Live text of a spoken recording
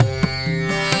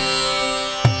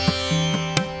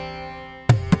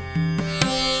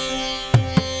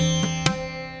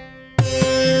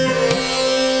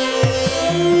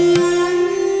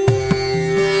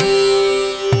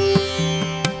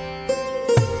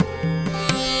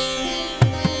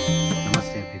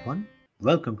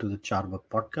Welcome to the Charvak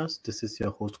podcast. This is your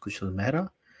host Kushal Mehra.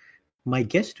 My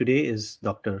guest today is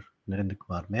Dr. Narendra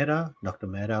Kumar Mehra. Dr.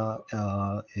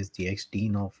 Mehra is the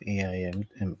ex-dean of AIM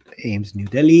AIMS New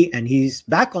Delhi, and he's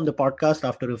back on the podcast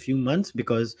after a few months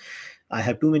because I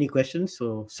have too many questions.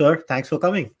 So, sir, thanks for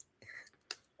coming.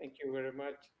 Thank you very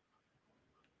much.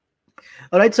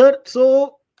 All right, sir.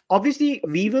 So obviously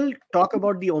we will talk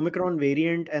about the Omicron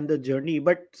variant and the journey.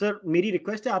 But sir, मेरी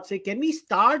request है आपसे, can we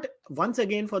start once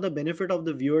again for the benefit of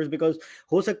the viewers, because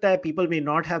हो सकता है people may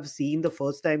not have seen the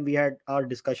first time we had our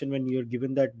discussion when you were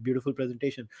given that beautiful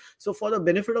presentation. So for the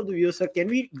benefit of the viewers, sir, can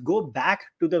we go back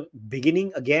to the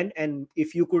beginning again, and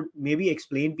if you could maybe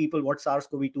explain people what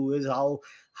SARS-CoV-2 is,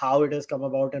 how it has come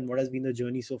about, and what has been the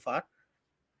journey so far?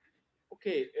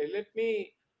 Okay, let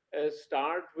me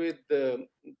start with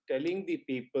telling the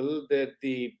people that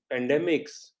the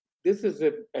pandemics, this is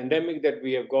a pandemic that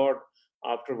we have got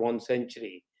after 1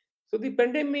 century. So the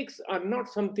pandemics are not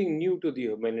something new to the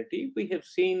humanity. We have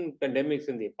seen pandemics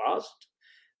in the past.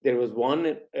 There was one,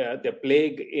 the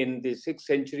plague in the 6th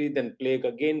century, then plague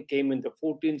again came in the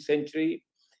 14th century,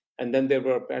 and then there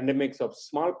were pandemics of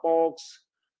smallpox.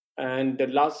 And the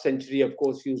last century, of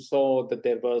course, you saw that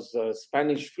there was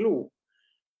Spanish flu.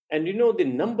 And the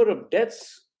number of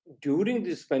deaths during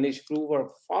the Spanish flu were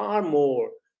far more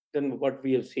than what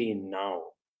we have seen now.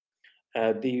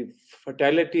 The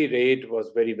fatality rate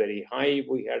was very, very high.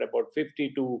 We had about 50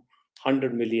 to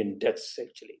 100 million deaths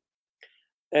actually.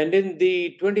 And in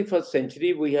the 21st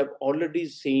century, we have already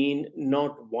seen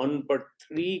not one but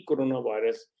three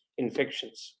coronavirus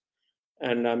infections.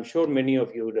 And I'm sure many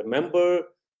of you remember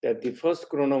that the first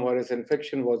coronavirus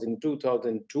infection was in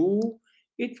 2002.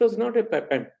 It was not a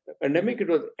pandemic, it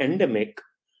was endemic.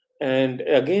 And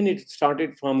again, it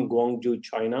started from Guangzhou,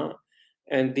 China.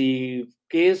 And the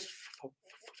case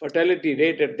fatality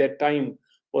rate at that time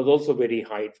was also very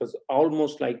high. It was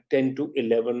almost like 10 to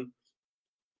 11%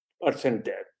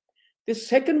 there. The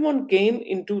second one came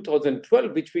in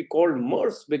 2012, which we called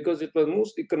MERS because it was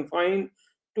mostly confined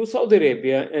to Saudi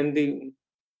Arabia and the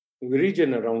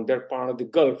region around that part of the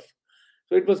Gulf.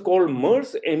 So it was called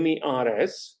MERS,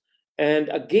 MERS. And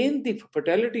again, the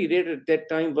fatality rate at that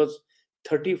time was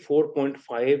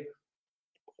 34.5%.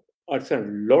 A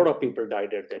lot of people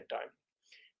died at that time.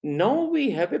 Now we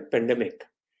have a pandemic,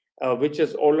 which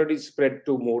has already spread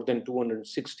to more than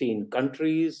 216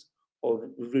 countries or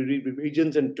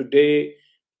regions. And today,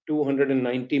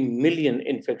 290 million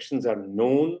infections are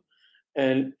known,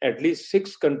 and at least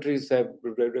 6 countries have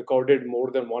recorded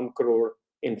more than 1 crore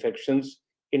infections.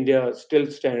 India still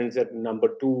stands at number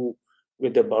 2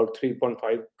 with about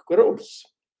 3.5 crores.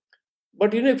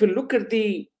 But if you look at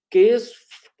the case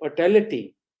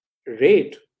fatality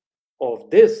rate of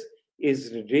this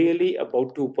is really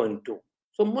about 2.2,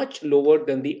 so much lower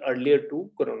than the earlier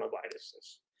two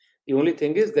coronaviruses. The only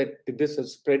thing is that this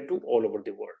has spread to all over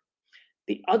the world.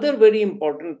 The other very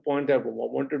important point I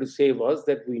wanted to say was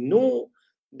that we know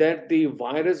that the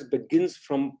virus begins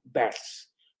from bats.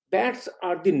 Bats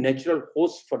are the natural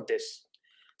host for this.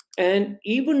 And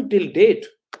even till date,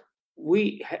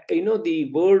 the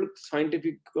world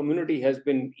scientific community has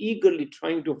been eagerly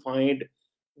trying to find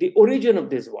the origin of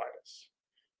this virus.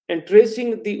 And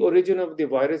tracing the origin of the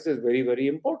virus is very, very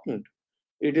important.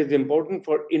 It is important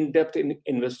for in-depth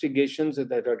investigations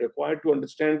that are required to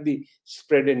understand the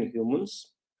spread in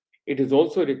humans. It is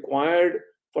also required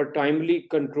for timely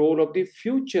control of the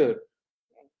future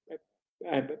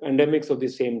pandemics of the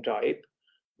same type.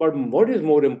 But what is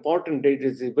more important, it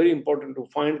is very important to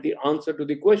find the answer to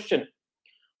the question: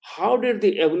 how did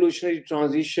the evolutionary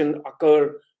transition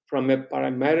occur from a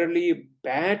primarily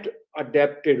bat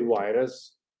adapted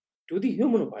virus to the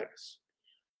human virus?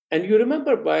 And you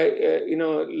remember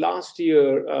last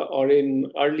year or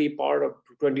in early part of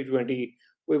 2020,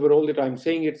 we were all the time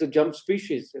saying it's a jump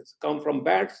species. It's come from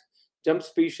bats, jump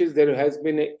species. There has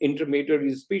been an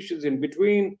intermediary species in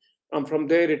between, and from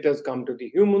there it has come to the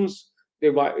humans. The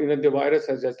virus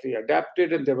has actually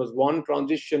adapted, and there was one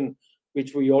transition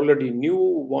which we already knew,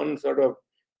 one sort of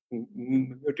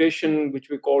mutation which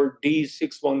we call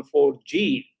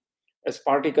D614G,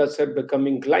 aspartic acid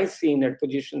becoming glycine at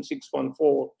position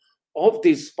 614 of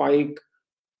the spike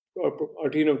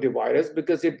protein of the virus,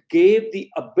 because it gave the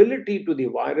ability to the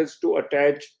virus to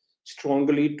attach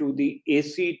strongly to the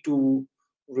AC2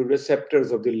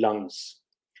 receptors of the lungs.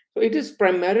 So it is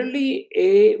primarily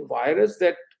a virus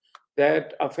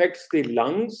that affects the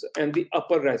lungs and the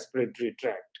upper respiratory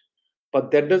tract.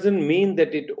 But that doesn't mean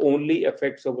that it only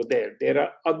affects over there. There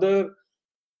are other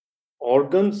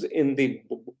organs in the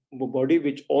body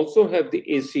which also have the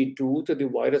AC2, so the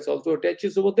virus also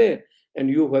attaches over there. And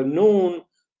you have known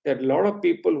that a lot of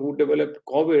people who developed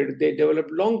COVID, they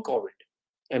developed long COVID.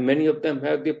 And many of them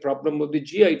have the problem of the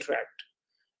GI tract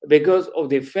because of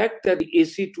the fact that the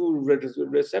AC2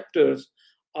 receptors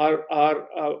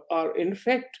are in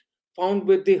fact found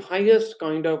with the highest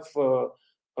kind of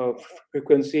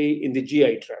frequency in the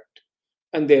GI tract.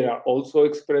 And they are also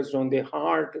expressed on the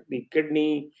heart, the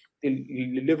kidney,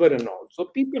 the liver, and all. So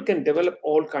people can develop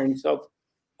all kinds of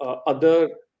other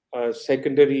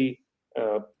secondary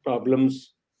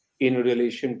problems in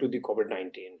relation to the COVID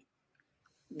 19.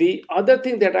 The other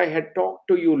thing that I had talked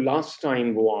to you last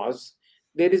time was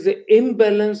there is an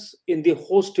imbalance in the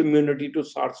host immunity to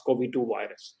SARS-CoV-2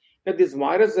 virus. Now, this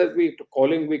virus that we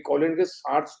calling it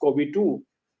SARS-CoV-2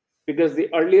 because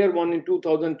the earlier one in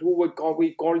 2002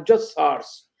 we called just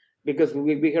SARS because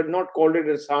we had not called it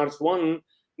a SARS-1.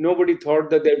 Nobody thought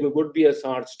that there would be a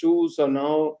SARS-2. So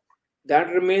now that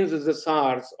remains as a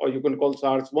SARS, or you can call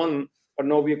SARS-1, but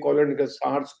now we call it a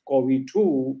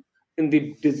SARS-CoV-2. And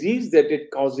the disease that it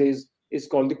causes is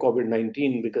called the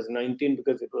COVID-19 because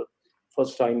it was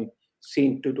first time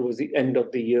seen towards the end of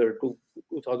the year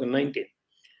 2019.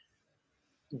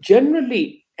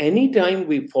 Generally, anytime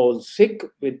we fall sick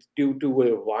due to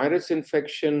a virus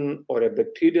infection or a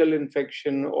bacterial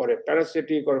infection or a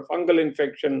parasitic or a fungal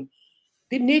infection,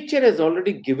 the nature has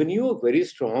already given you a very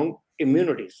strong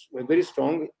immunity, a very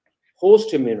strong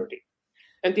host immunity.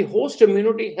 And the host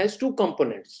immunity has two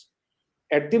components.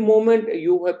 At the moment,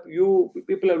 you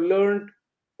people have learned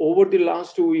over the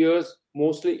last 2 years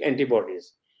mostly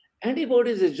antibodies.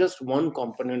 Antibodies is just one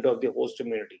component of the host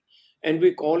immunity, and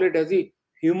we call it as the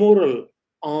humoral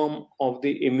arm of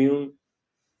the immune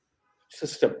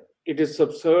system. It is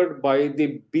subserved by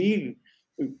the B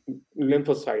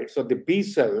lymphocytes or the B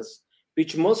cells,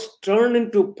 which must turn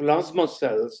into plasma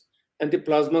cells, and the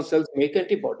plasma cells make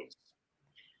antibodies.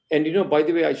 And by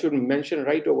the way, I should mention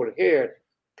right over here,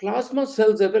 plasma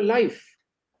cells have a life.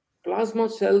 Plasma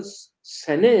cells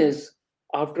senesce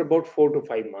after about 4 to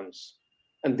 5 months.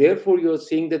 And therefore, you're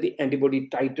seeing that the antibody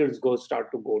titers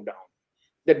start to go down.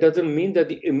 That doesn't mean that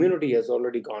the immunity has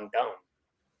already gone down.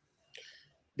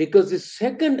 Because the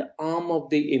second arm of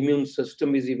the immune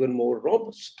system is even more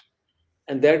robust.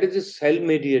 And that is the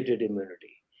cell-mediated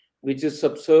immunity, which is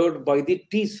subserved by the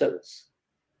T cells.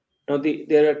 Now,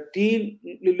 there are T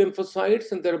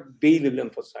lymphocytes and there are B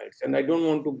lymphocytes. And I don't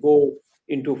want to go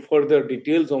into further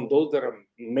details on those. There are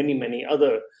many, many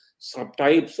other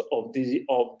subtypes of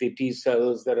the T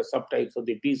cells. There are subtypes of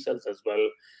the B cells as well.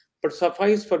 But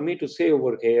suffice for me to say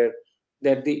over here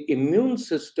that the immune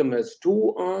system has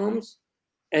two arms.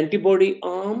 Antibody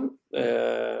arm,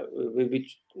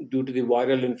 which due to the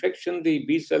viral infection, the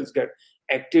B cells get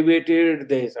activated,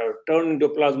 they are turned into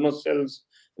plasma cells,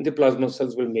 and the plasma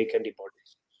cells will make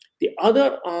antibodies. The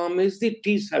other arm is the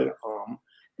T cell arm,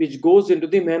 which goes into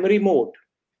the memory mode,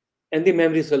 and the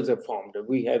memory cells are formed.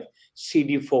 We have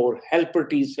CD4 helper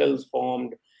T cells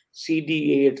formed,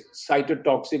 CD8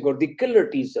 cytotoxic or the killer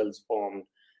T cells formed,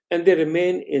 and they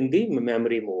remain in the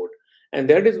memory mode. And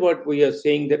that is what we are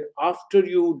saying, that after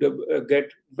you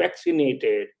get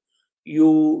vaccinated,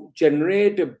 you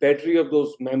generate a battery of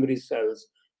those memory cells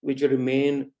which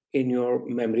remain in your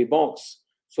memory box.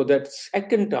 So that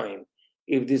second time,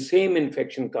 if the same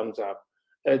infection comes up,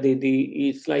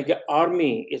 it's like an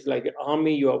army. It's like an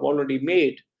army you have already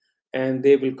made, and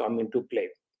they will come into play.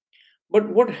 But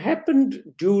what happened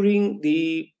during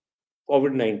the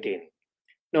COVID-19?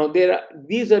 Now,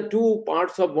 these are two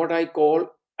parts of what I call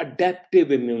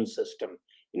adaptive immune system.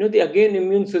 The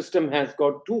immune system has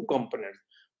got two components.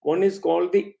 One is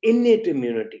called the innate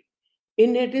immunity.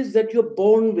 Innate is that you're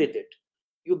born with it.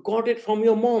 You got it from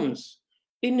your moms.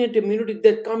 Innate immunity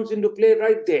that comes into play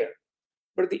right there.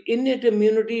 But the innate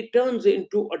immunity turns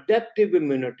into adaptive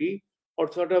immunity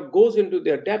or sort of goes into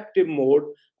the adaptive mode.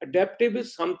 Adaptive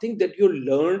is something that you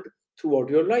learned throughout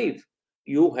your life.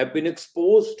 You have been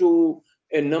exposed to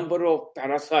a number of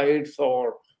parasites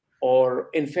or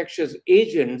infectious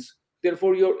agents.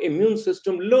 Therefore, your immune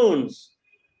system learns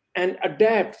and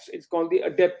adapts. It's called the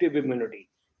adaptive immunity.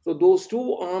 So those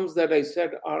two arms that I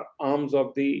said are arms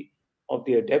of the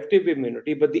adaptive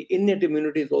immunity, but the innate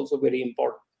immunity is also very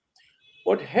important.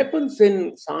 What happens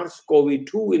in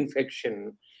SARS-CoV-2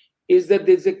 infection is that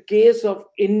there's a case of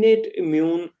innate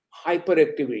immune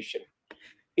hyperactivation.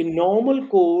 In normal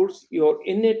course, your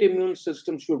innate immune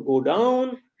system should go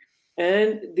down,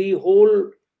 and the whole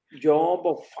job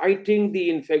of fighting the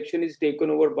infection is taken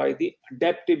over by the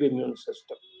adaptive immune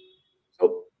system.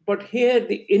 So, but here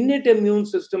the innate immune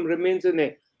system remains in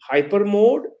a hyper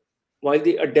mode, while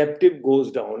the adaptive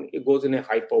goes down. It goes in a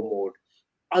hyper mode,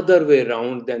 other way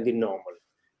around than the normal.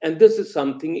 And this is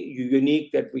something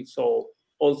unique that we saw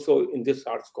also in this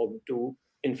SARS-CoV-2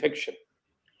 infection.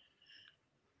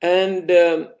 And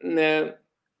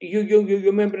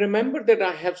you may remember that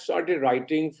I have started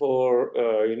writing for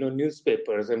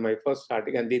newspapers, and my first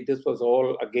article, and this was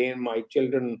all again my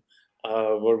children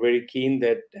were very keen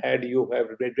that, Dad, you have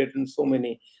written so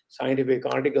many scientific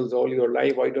articles all your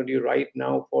life. Why don't you write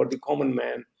now for the common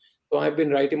man? So I've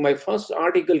been writing. My first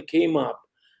article came up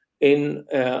in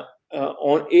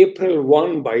on April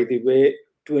 1, by the way,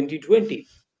 2020,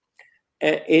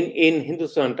 in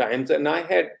Hindustan Times, and I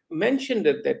had mentioned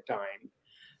at that time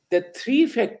that three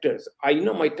factors.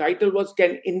 My title was,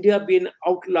 "Can India be an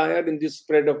outlier in the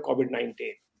spread of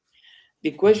COVID-19?"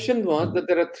 The question was that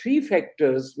there are three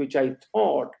factors which I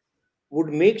thought would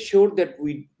make sure that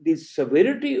the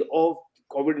severity of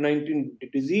COVID-19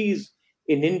 disease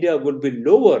in India would be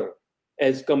lower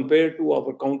as compared to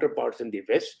our counterparts in the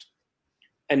West.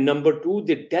 And number two,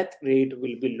 the death rate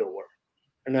will be lower.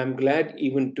 And I'm glad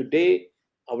even today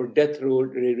our death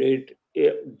rate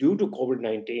due to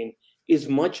COVID-19 is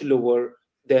much lower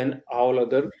than all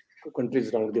other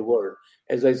countries around the world.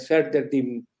 As I said, that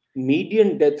the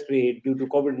median death rate due to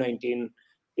COVID-19,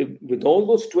 with all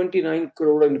those 29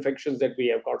 crore infections that we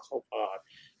have got so far,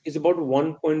 is about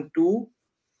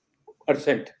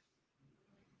 1.2%.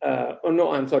 Oh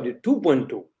no, I'm sorry,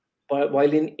 2.2.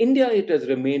 While in India it has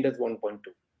remained as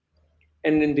 1.2.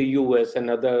 And in the US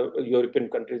and other European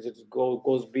countries, it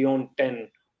goes beyond 10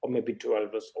 or maybe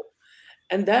 12 or so.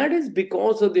 And that is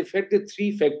because of the fact, the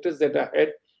three factors that I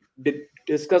had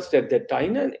discussed at that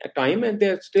time, and they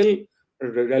are still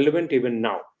relevant even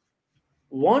now.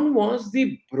 One was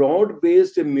the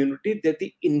broad-based immunity that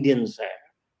the Indians have.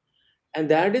 And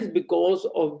that is because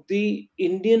of the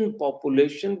Indian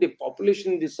population. The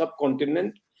population in the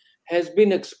subcontinent has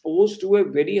been exposed to a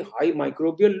very high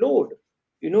microbial load.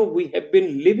 We have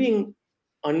been living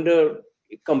under,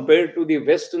 compared to the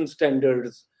Western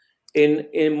standards, in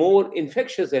a more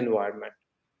infectious environment.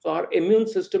 So our immune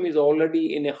system is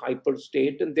already in a hyper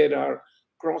state, and there are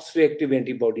cross-reactive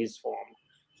antibodies formed.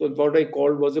 So what I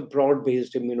called was a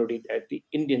broad-based immunity that the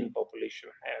Indian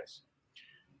population has.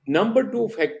 Number two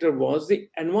factor was the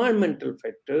environmental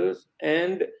factors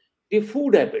and the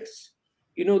food habits.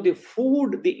 The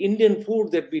Indian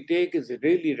food that we take is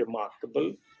really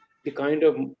remarkable. The kind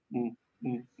of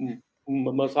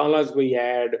masalas we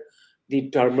add, the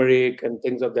turmeric and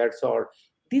things of that sort.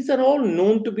 These are all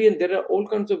known to be, and there are all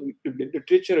kinds of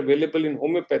literature available in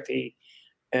homeopathy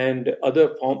and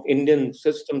other Indian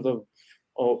systems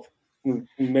of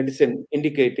medicine,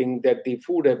 indicating that the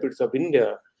food habits of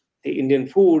India, the Indian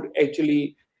food,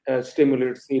 actually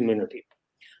stimulates the immunity.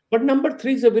 But number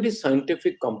three is a very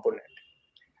scientific component,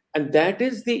 and that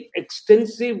is the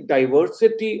extensive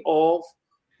diversity of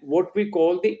what we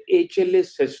call the HLA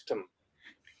system.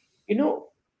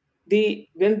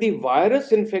 When the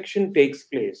virus infection takes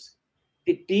place,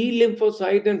 the T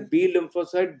lymphocyte and B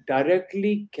lymphocyte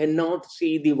directly cannot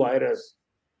see the virus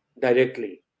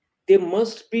directly. They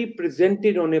must be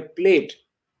presented on a plate.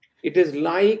 It is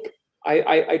like,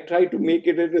 I try to make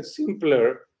it a little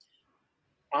simpler.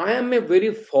 I am a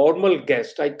very formal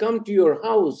guest. I come to your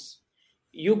house.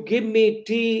 You give me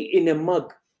tea in a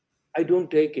mug. I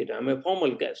don't take it. I'm a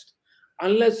formal guest.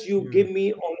 Unless you give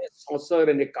me on a saucer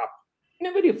and a cup in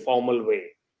a very formal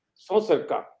way. Saucer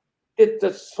cup.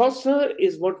 The saucer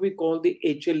is what we call the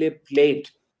HLA plate,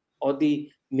 or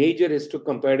the major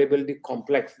histocompatibility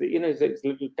complex. It's a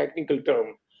little technical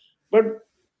term. But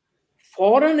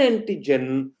foreign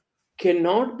antigen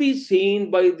cannot be seen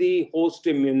by the host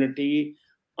immunity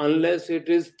unless it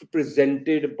is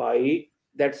presented by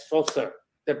that saucer,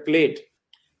 that plate.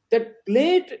 That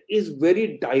plate is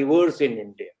very diverse in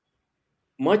India,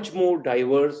 much more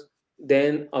diverse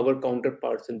than our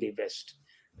counterparts in the West.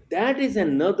 That is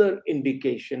another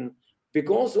indication,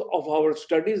 because of our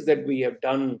studies that we had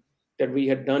done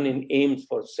in AIMS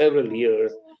for several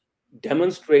years,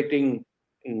 demonstrating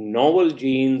novel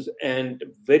genes and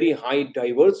very high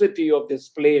diversity of this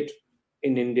plate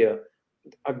in India,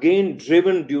 again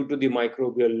driven due to the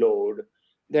microbial load,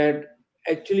 that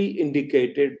actually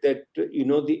indicated that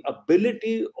the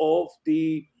ability of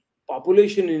the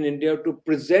population in India to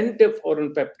present a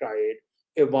foreign peptide,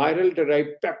 a viral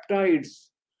derived peptides,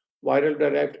 viral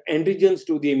derived antigens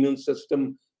to the immune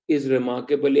system, is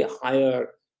remarkably higher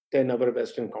than our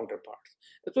Western counterparts.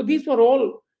 So these were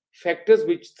all factors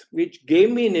which gave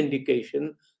me an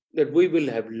indication that we will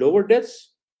have lower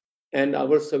deaths and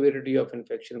our severity of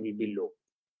infection will be low.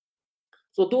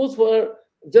 So those were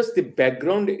just the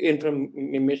background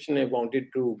information I wanted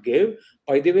to give.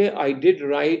 By the way, I did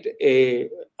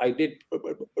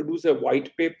produce a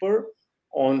white paper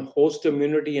on host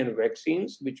immunity and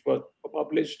vaccines, which was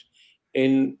published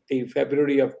in the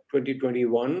February of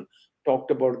 2021,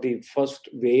 talked about the first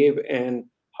wave and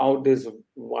how this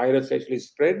virus actually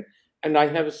spread. And I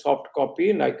have a soft copy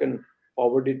and I can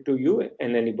forward it to you,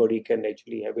 and anybody can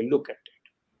actually have a look at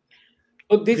it.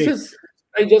 So this Great. is,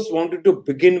 I just wanted to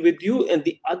begin with you. And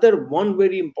the other one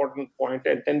very important point,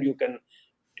 and then you can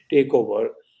take over,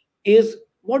 is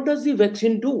what does the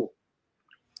vaccine do?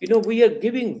 We are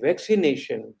giving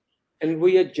vaccination and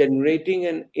we are generating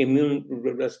an immune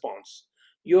response.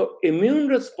 Your immune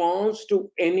response to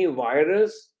any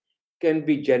virus can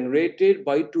be generated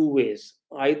by two ways.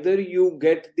 Either you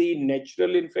get the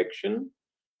natural infection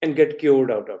and get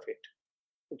cured out of it.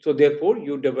 So, therefore,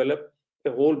 you develop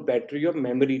a whole battery of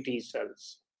memory T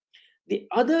cells. The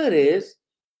other is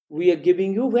we are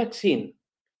giving you vaccine.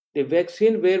 The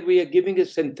vaccine where we are giving a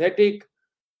synthetic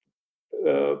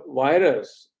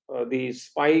virus, the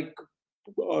spike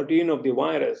protein of the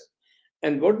virus.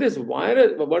 And what this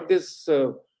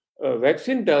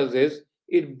vaccine does is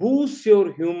it boosts your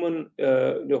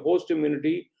the host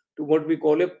immunity to what we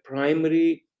call a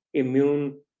primary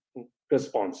immune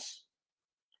response.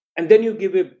 And then you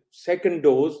give a second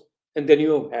dose, and then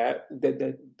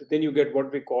then you get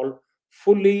what we call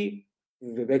fully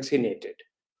vaccinated.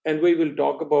 And we will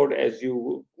talk about as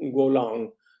you go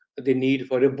along the need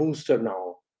for a booster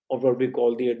now, or what we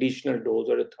call the additional dose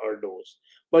or a third dose.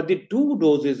 But the two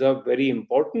doses are very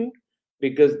important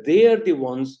because they are the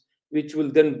ones which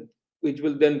will then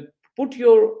put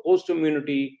your host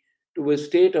immunity to a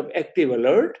state of active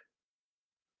alert,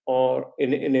 or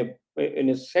in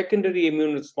a secondary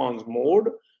immune response mode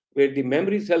where the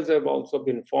memory cells have also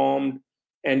been formed,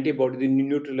 the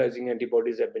neutralizing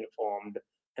antibodies have been formed,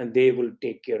 and they will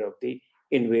take care of the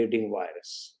invading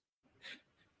virus.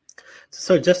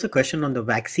 So, just a question on the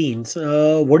vaccines.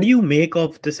 What do you make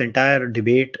of this entire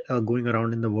debate going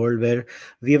around in the world, where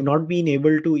we have not been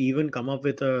able to even come up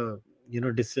with a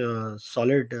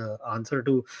solid answer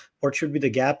to what should be the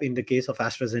gap in the case of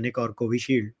AstraZeneca or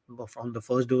Covishield from the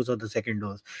first dose or the second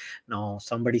dose? Now,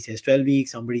 somebody says 12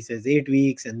 weeks, somebody says 8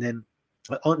 weeks, and then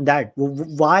on that,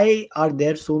 why are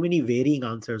there so many varying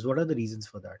answers? What are the reasons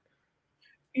for that?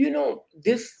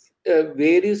 This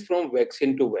varies from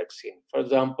vaccine to vaccine. For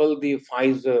example, the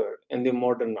Pfizer and the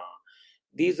Moderna,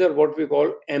 these are what we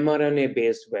call mRNA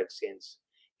based vaccines.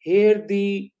 Here,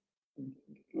 the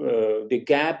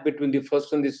gap between the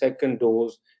first and the second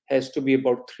dose has to be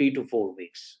about 3 to 4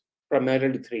 weeks,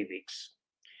 primarily 3 weeks.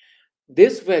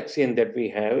 This vaccine that we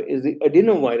have is the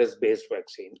adenovirus based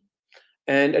vaccine.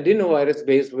 And adenovirus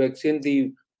based vaccine,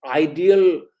 the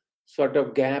ideal sort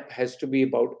of gap has to be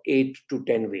about 8 to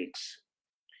 10 weeks.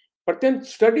 But then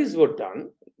studies were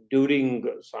done during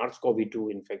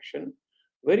SARS-CoV-2 infection,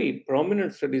 very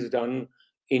prominent studies done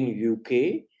in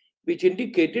UK, which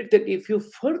indicated that if you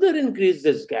further increase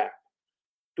this gap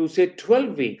to say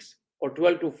 12 weeks or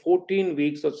 12 to 14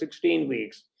 weeks or 16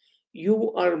 weeks,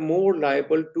 you are more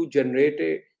liable to generate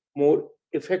a more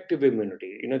effective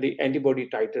immunity. The antibody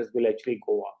titers will actually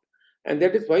go up. And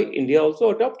that is why India also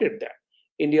adopted that.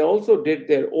 India also did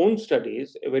their own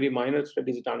studies, very minor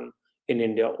studies done in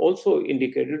India, also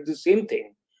indicated the same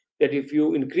thing, that if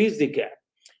you increase the gap.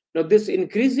 Now, this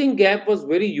increasing gap was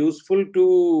very useful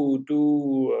to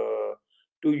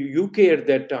UK at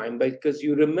that time, because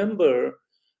you remember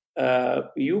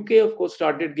UK, of course,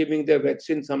 started giving their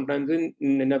vaccine sometimes in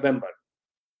November.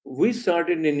 We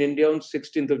started in India on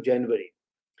 16th of January,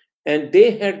 and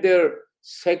they had their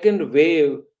second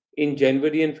wave in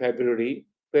January and February,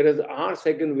 whereas our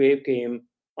second wave came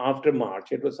after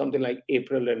March. It was something like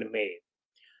April and May.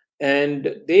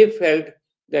 And they felt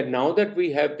that now that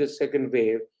we have this second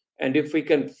wave, and if we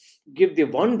can give the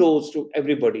one dose to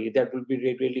everybody, that will be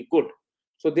really, really good.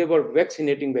 So they were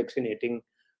vaccinating,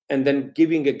 and then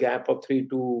giving a gap of 3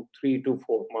 to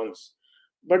 4 months.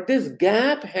 But this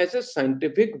gap has a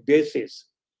scientific basis,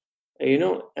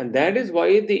 and that is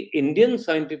why the Indian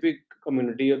scientific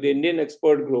community or the Indian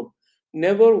expert group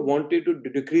never wanted to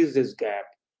decrease this gap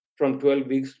from 12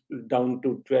 weeks down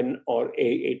to 10 or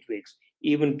 8 weeks.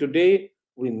 Even today,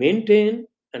 we maintain,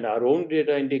 and our own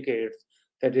data indicates,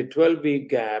 that a 12-week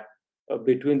gap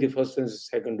between the first and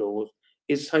second dose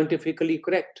is scientifically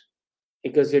correct,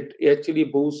 because it actually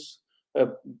boosts uh,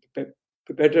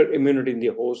 better immunity in the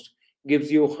host,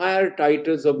 gives you higher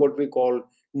titers of what we call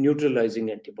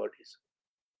neutralizing antibodies.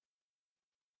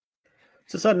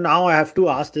 So, sir, now I have to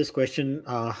ask this question.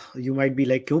 You might be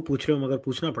like, "क्यों पूछ रहे हो?" मगर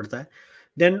पूछना पड़ता है.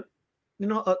 Then,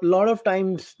 a lot of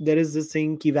times there is this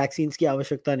thing कि vaccines की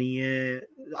आवश्यकता नहीं है.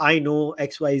 I know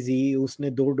XYZ,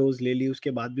 उसने 2 डोज ले ली,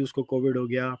 उसके बाद भी उसको कोविड हो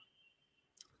गया.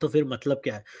 तो फिर मतलब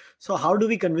क्या है? So how do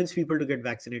we convince people to get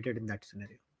vaccinated in that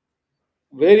scenario?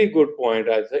 Very good point.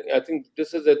 I think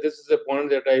this is a point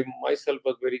that I myself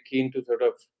was very keen to sort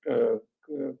of uh,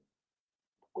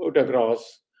 put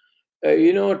across.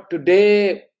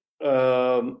 Today,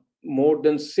 more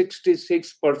than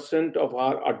 66% of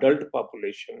our adult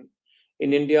population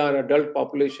in India, our adult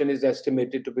population is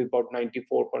estimated to be about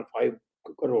 94.5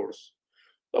 crores.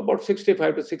 So about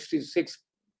 65 to 66%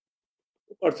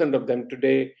 of them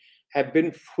today have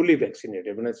been fully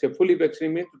vaccinated. When I say fully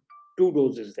vaccinated, means two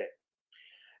doses there.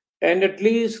 And at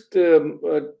least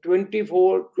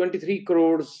 23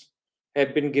 crores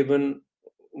have been given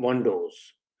one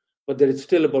dose. But there is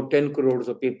still about 10 crores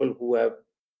of people who have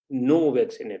no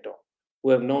vaccine at all, who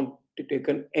have not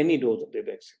taken any dose of the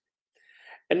vaccine.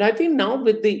 And I think now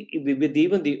with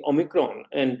even the Omicron,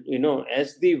 and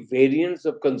as the variants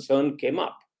of concern came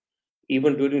up,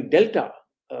 even during Delta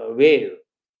wave,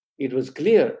 it was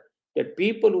clear that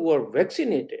people who are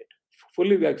vaccinated,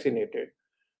 fully vaccinated,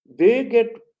 they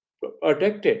get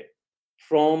protected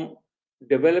from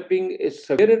developing a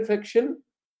severe infection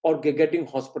or getting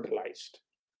hospitalized,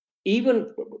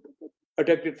 even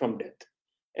protected from death.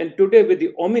 And today, with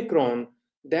the Omicron,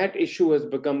 that issue has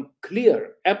become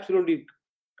clear, absolutely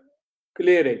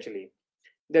clear actually,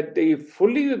 that the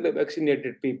fully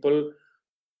vaccinated people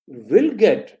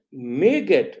may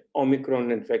get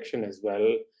Omicron infection as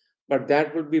well, but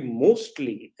that will be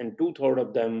mostly, and two-thirds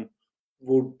of them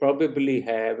would probably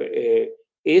have a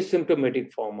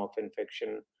asymptomatic form of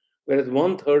infection, whereas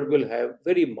one-third will have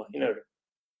very minor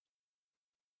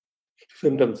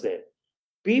symptoms there.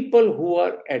 People who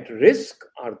are at risk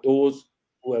are those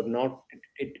who have not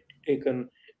taken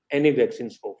any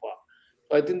vaccine so far.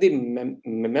 So I think the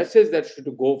message that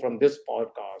should go from this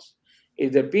podcast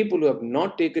is that people who have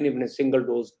not taken even a single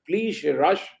dose, please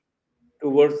rush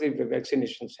towards the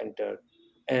vaccination center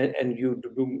and you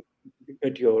do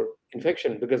get your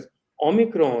infection, because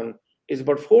Omicron is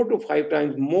about 4 to 5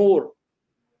 times more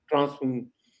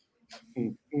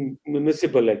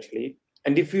transmissible actually.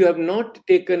 And if you have not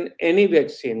taken any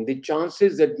vaccine, the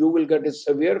chances that you will get a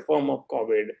severe form of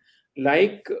COVID,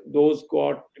 like those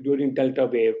got during Delta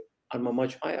wave, are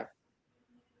much higher.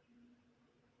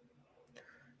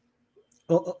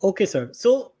 Okay, sir.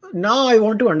 So now I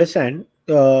want to understand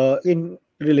in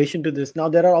relation to this. Now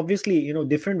there are obviously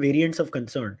different variants of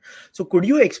concern. So could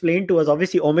you explain to us?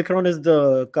 Obviously, Omicron is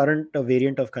the current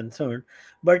variant of concern,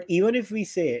 but even if we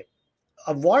say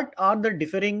what are the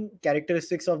differing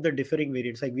characteristics of the differing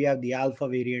variants? Like we have the alpha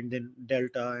variant, then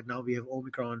delta, and now we have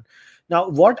Omicron. Now,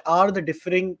 what are the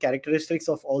differing characteristics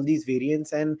of all these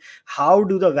variants, and how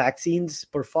do the vaccines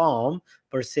perform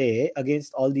per se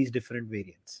against all these different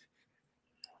variants?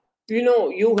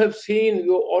 You have seen,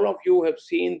 all of you have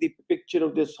seen the picture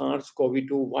of the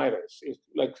SARS-CoV-2 virus. It's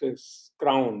like this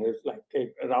crown, it's like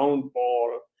a round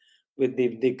ball with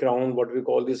the crown, what we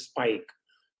call the spike.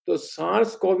 So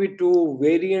SARS-CoV-2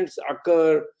 variants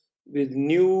occur with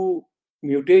new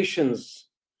mutations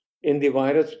in the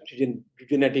virus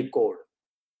genetic code.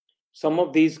 Some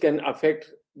of these can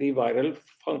affect the viral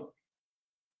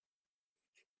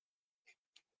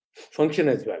function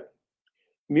as well.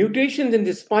 Mutations in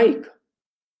the spike,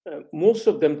 most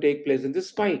of them take place in the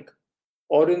spike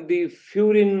or in the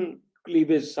furin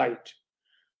cleavage site,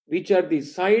 which are the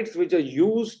sites which are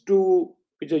used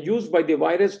by the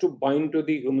virus to bind to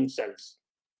the human cells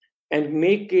and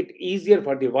make it easier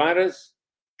for the virus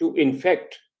to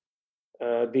infect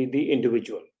the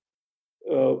individual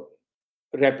uh,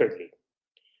 rapidly.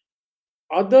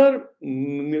 Other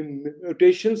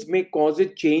mutations may cause a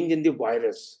change in the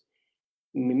virus,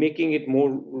 making it more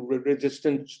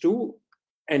resistant to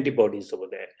antibodies over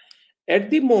there. At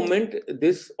the moment,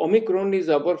 this Omicron is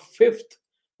our fifth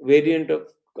variant of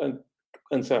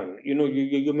concern. You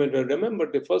may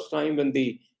remember the first time when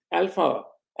the alpha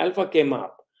came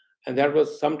up, and that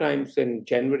was sometimes in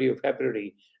January or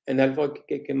February, and alpha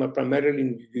came up primarily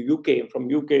in UK. From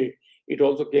UK, it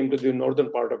also came to the northern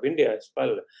part of India as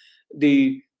well.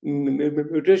 The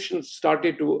mutations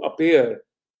started to appear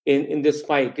in the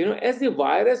spike. As the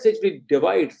virus actually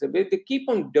divides, they keep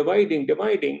on dividing. The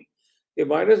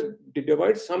virus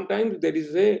divides. Sometimes there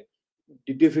is a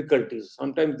difficulties.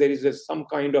 Sometimes there is some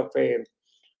kind of a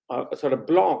sort of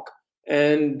block,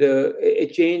 and a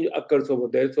change occurs over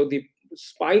there. So the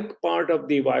spike part of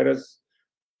the virus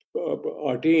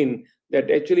protein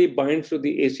that actually binds to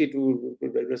the AC2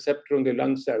 receptor on the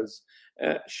lung cells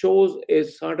shows a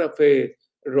sort of a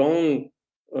wrong,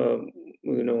 um,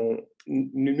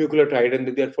 nucleotide, and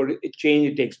therefore a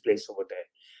change takes place over there.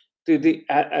 The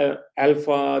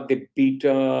alpha, the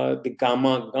beta, the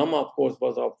gamma. Gamma, of course,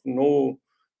 was of no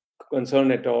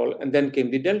concern at all. And then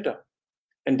came the Delta.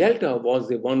 And Delta was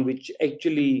the one which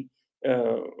actually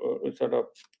sort of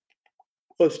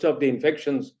pushed up the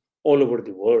infections all over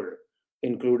the world,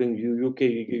 including UK,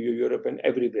 Europe, and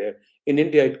everywhere. In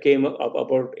India, it came up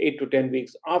about 8 to 10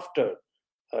 weeks after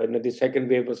the second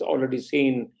wave was already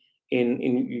seen in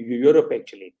Europe,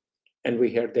 actually. And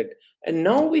we heard that. And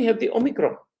now we have the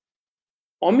Omicron.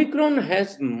 Omicron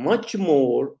has much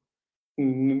more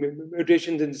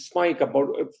mutations in the spike, about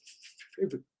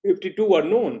 52 are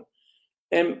known.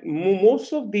 And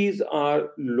most of these are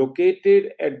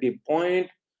located at the point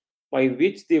by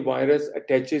which the virus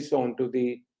attaches onto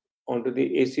the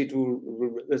AC2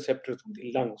 receptors of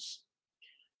the lungs.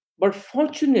 But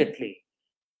fortunately,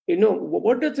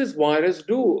 what does this virus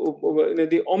do?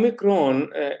 The Omicron,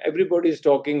 everybody is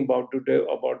talking about today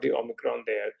about the Omicron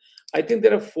there. I think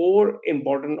there are four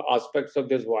important aspects of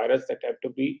this virus that have to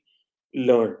be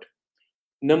learned.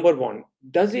 Number one,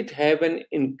 does it have an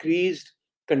increased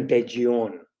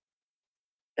contagion?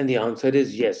 And the answer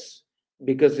is yes,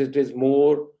 because it is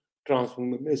more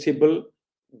transmissible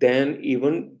than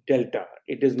even Delta.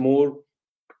 It is more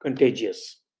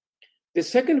contagious. The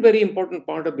second very important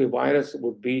part of the virus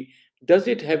would be, does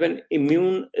it have an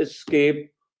immune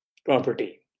escape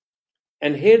property?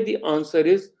 And here the answer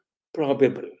is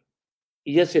probable.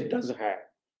 Yes, it does have,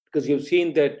 because you've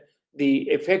seen that the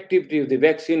effectivity of the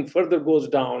vaccine further goes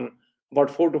down about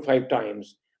 4 to 5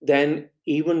 times than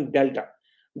even Delta.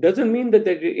 Doesn't mean that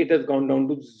it has gone down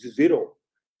to zero.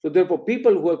 So, therefore,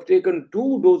 people who have taken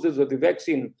 2 doses of the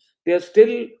vaccine, they are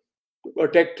still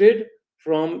protected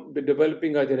from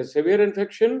developing either a severe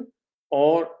infection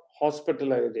or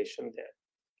hospitalization there.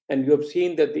 And you have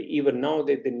seen that even now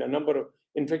the number of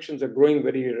infections are growing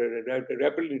very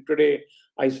rapidly. Today,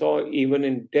 I saw even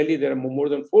in Delhi there are more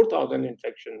than 4,000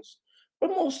 infections,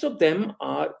 but most of them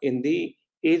are in the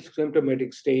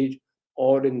asymptomatic stage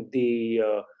or in the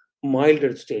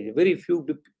milder stage. Very few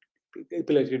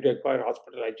people actually require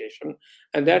hospitalization,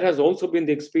 and that has also been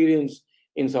the experience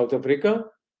in South Africa,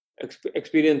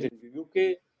 experience in the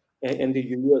UK, and the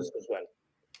US as well.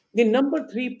 The number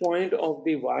three point of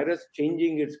the virus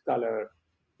changing its color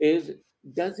is,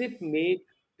 does it make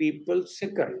people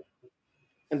sicker?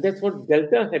 And that's what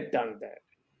Delta had done there,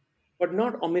 but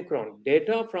not Omicron.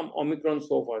 Data from Omicron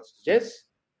so far suggests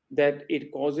that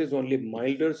it causes only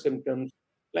milder symptoms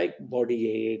like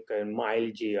body ache and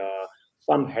myalgia,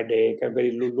 some headache, and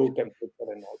very low temperature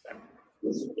and all that.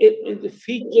 It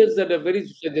features that are very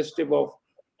suggestive of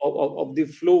the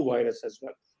flu virus as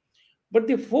well. But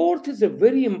the fourth is a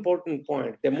very important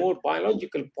point, the more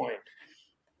biological point.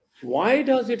 Why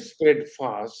does it spread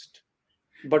fast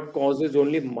but causes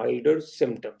only milder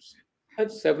symptoms? And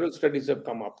several studies have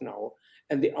come up now,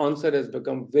 and the answer has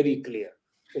become very clear.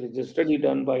 There is a study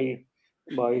done by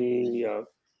the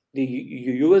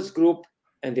US group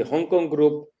and the Hong Kong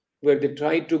group, where they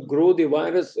tried to grow the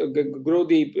virus, grow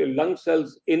the lung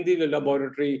cells in the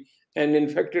laboratory, and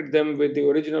infected them with the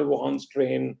original Wuhan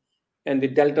strain and the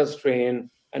Delta strain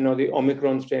and now the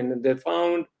Omicron strain. And they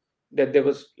found that there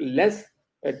was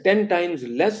 10 times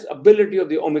less ability of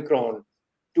the Omicron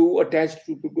to attach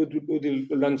to the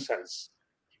lung cells.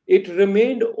 It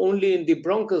remained only in the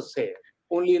bronchus here,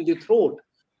 only in the throat.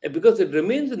 And because it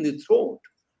remains in the throat,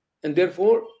 and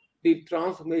therefore the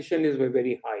transmission is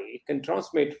very high. It can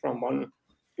transmit from one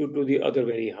to the other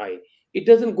very high. It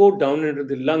doesn't go down into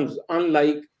the lungs,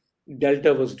 unlike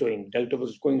Delta was doing. Delta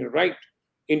was going right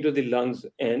into the lungs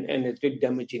and it's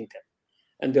damaging them.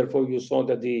 And therefore, you saw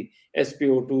that the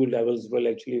SpO2 levels will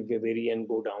actually vary and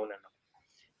go down. And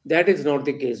that is not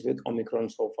the case with Omicron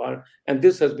so far, and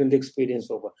this has been the experience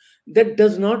so far. That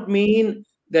does not mean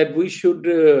that we should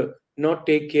not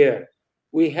take care.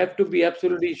 We have to be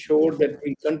absolutely sure that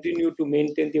we continue to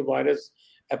maintain the virus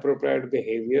appropriate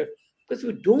behavior, because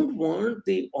we don't want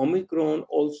the Omicron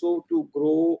also to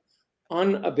grow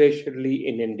unabashedly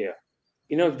in India.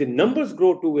 If the numbers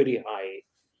grow too very high,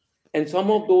 and some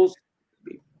of those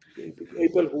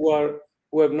people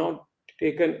who have not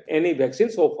taken any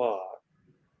vaccine so far,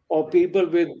 or people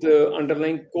with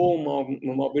underlying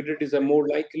comorbidities are more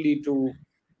likely to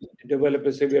develop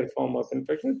a severe form of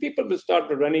infection. People will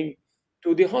start running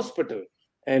to the hospital,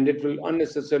 and it will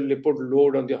unnecessarily put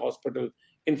load on the hospital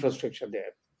infrastructure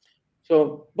there.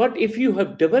 So, but if you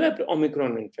have developed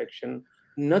Omicron infection,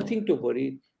 nothing to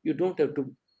worry. You don't have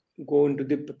to go into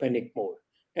the panic mode.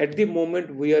 At the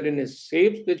moment, we are in a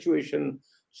safe situation,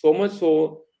 so much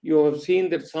so you have seen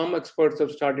that some experts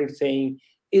have started saying,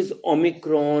 is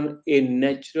Omicron a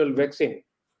natural vaccine?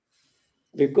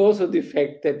 Because of the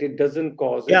fact that it doesn't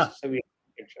cause a Yeah. severe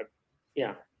infection.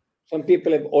 Yeah. Some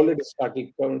people have already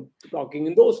started talking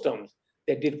in those terms.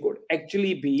 that it could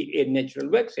actually be a natural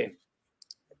vaccine.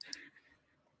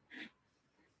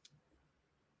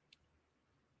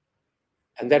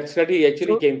 And that study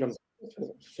actually So came from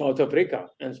South Africa,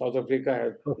 and South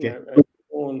Africa okay. has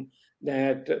shown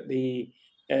that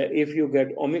if you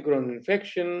get Omicron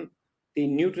infection, the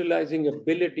neutralizing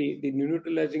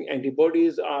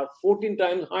antibodies are 14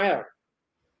 times higher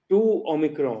to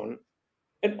Omicron,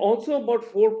 and also about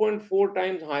 4.4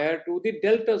 times higher to the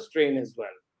Delta strain as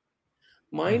well.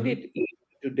 Mind Mhm. it,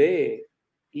 today,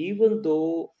 even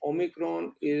though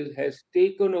Omicron has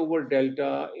taken over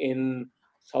Delta in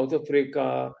South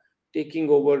Africa, taking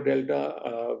over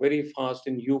Delta very fast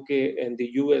in UK and the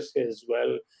US as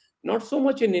well, not so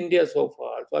much in India so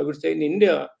far. So I would say in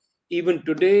India, even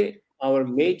today, our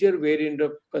major variant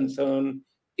of concern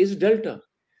is Delta,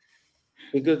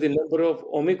 because the number of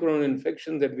Omicron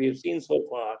infections that we have seen so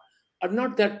far are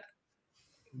not that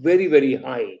very, very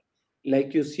high.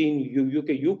 Like you see in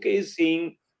UK. UK is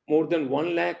seeing more than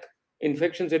 1 lakh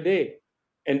infections a day.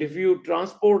 And if you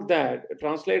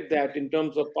translate that in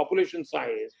terms of population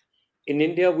size, in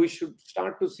India, we should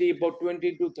start to see about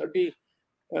 20 to 30,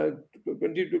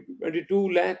 20 to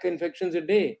 22 lakh infections a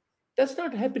day. That's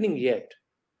not happening yet,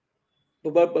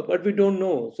 but we don't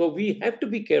know. So we have to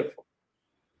be careful.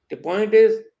 The point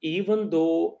is, even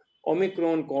though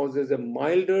Omicron causes a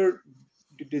milder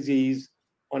disease,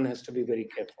 one has to be very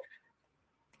careful.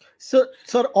 So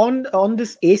on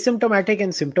this asymptomatic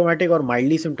and symptomatic or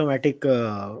mildly symptomatic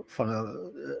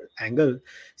angle,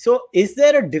 so is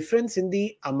there a difference in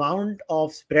the amount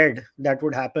of spread that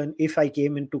would happen if I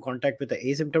came into contact with an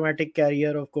asymptomatic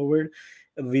carrier of COVID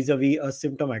vis-a-vis a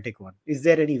symptomatic one? Is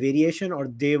there any variation,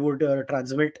 or they would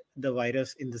transmit the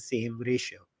virus in the same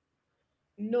ratio?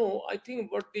 No, I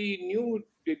think what the new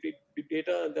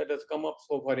data that has come up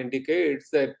so far indicates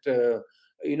that,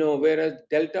 whereas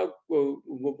Delta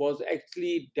virus was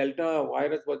actually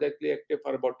active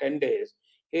for about 10 days,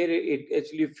 here it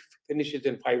actually finishes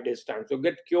in 5 days' time. So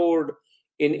get cured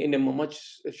in a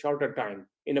much shorter time,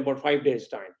 in about 5 days'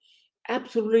 time.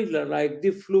 Absolutely like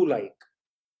the flu-like.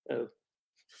 Uh,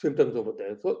 Symptoms over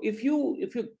there. So if you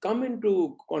come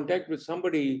into contact with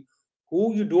somebody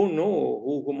who you don't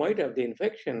know, who might have the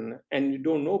infection, and you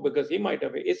don't know because he might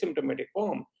have an asymptomatic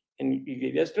form. And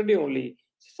yesterday only,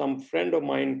 some friend of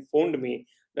mine phoned me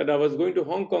that I was going to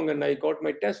Hong Kong and I got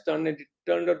my test done and it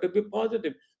turned out to be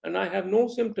positive, and I have no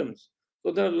symptoms.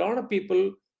 So there are a lot of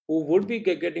people who would be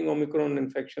getting Omicron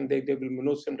infection. They will be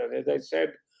no symptoms. As I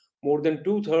said, more than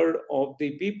two-thirds of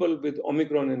the people with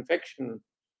Omicron infection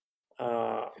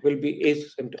will be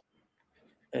asymptomatic,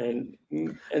 and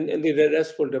the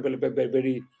rest will develop a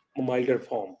very milder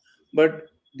form. But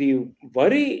the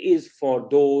worry is for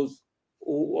those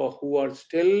who are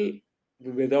still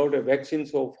without a vaccine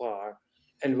so far,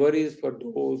 and worry is for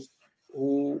those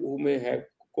who may have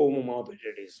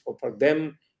comorbidities. So for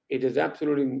them, it is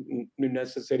absolutely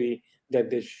necessary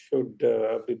that they should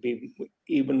be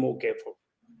even more careful.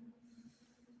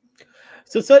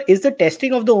 So, sir, is the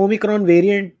testing of the Omicron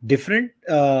variant different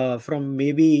from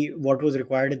maybe what was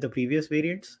required in the previous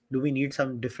variants? Do we need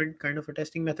some different kind of a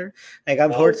testing method? Like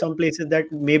I've heard some places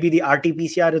that maybe the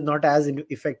RT-PCR is not as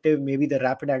effective. Maybe the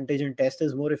rapid antigen test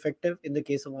is more effective in the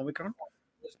case of Omicron.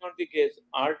 That's not the case.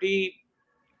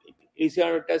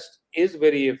 RT-PCR test is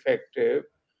very effective.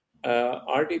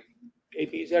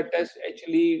 RT-PCR test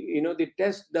actually, the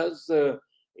test does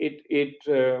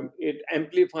it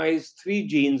amplifies three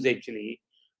genes actually.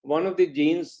 One of the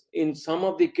genes in some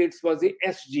of the kits was the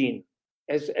S gene,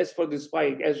 S for the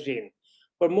spike, S gene.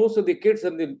 But most of the kits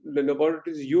that the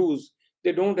laboratories use,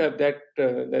 they don't have that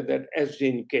S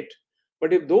gene kit.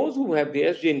 But if those who have the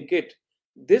S gene kit,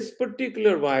 this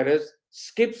particular virus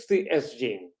skips the S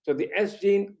gene, so the S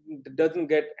gene doesn't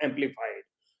get amplified.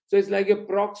 So it's like a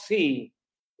proxy.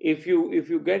 If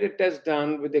you get a test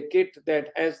done with a kit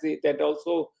that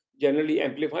also generally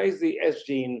amplifies the S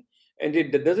gene, and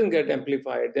it doesn't get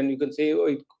amplified, then you can say, oh,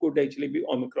 it could actually be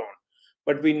Omicron.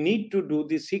 But we need to do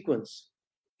the sequence.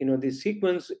 The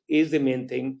sequence is the main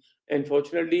thing.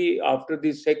 Unfortunately, after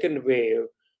the second wave,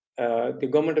 the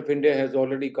government of India has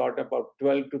already got about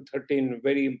 12 to 13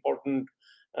 very important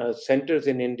centers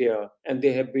in India, and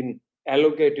they have been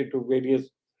allocated to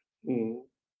various mm,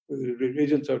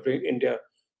 regions of India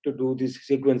to do this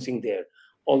sequencing there.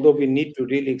 Although we need to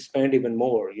really expand even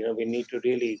more, we need to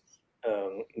really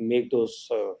make those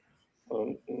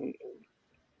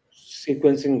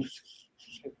sequencing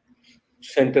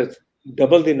centers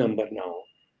double the number now,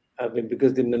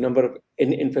 because the number of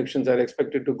infections are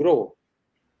expected to grow.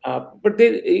 But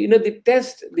the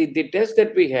test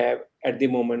that we have at the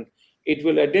moment, it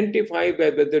will identify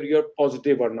whether you're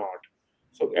positive or not.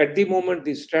 So at the moment,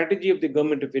 the strategy of the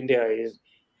government of India is,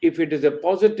 if it is a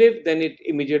positive, then it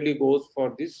immediately goes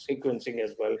for this sequencing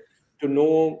as well to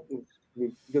know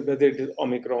whether it is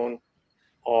Omicron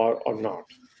or not.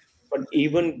 But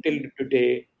even till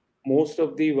today, most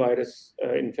of the virus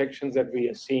infections that we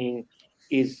are seeing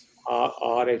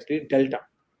are actually Delta.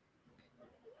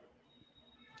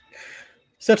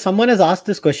 Sir, someone has asked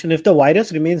this question. If the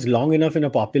virus remains long enough in a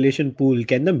population pool,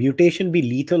 can the mutation be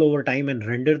lethal over time and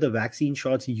render the vaccine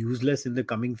shots useless in the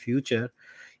coming future?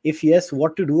 If yes,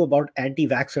 what to do about anti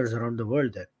vaxxers around the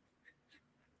world then?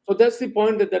 So that's the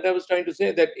point that I was trying to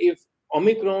say, that if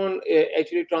Omicron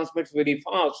actually transmits very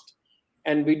fast,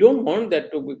 and we don't want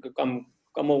that to come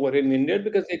over in India,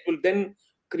 because it will then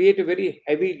create a very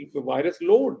heavy virus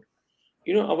load.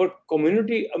 Our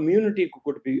community immunity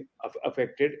could be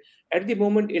affected. At the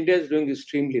moment, India is doing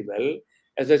extremely well.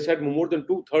 As I said, more than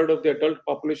two-thirds of the adult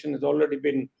population has already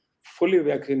been fully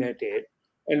vaccinated,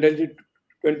 and only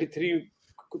 23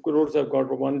 crores have got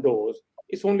one dose.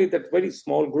 It's only that very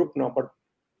small group now, but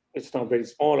it's not very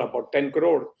small, about 10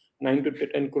 crores, 9 to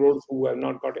 10 crores who have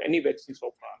not got any vaccine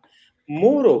so far.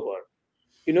 Moreover,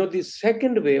 the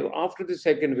second wave, after the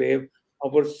second wave,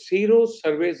 our zero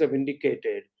surveys have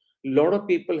indicated a lot of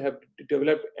people have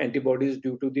developed antibodies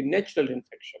due to the natural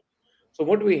infection. So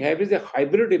what we have is a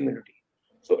hybrid immunity.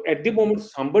 So at the moment,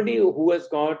 somebody who has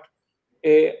got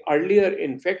a earlier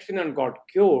infection and got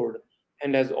cured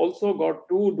and has also got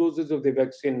two doses of the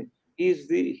vaccine,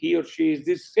 he or she is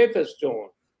the safest zone,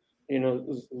 you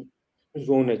know,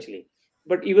 zone actually.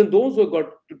 But even those who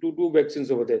got two vaccines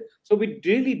over there. So we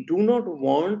really do not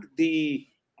want the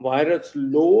virus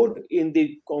load in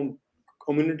the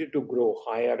community to grow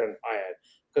higher and higher.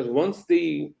 Because once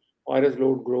the virus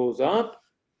load grows up,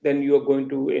 then you are going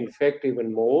to infect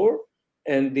even more.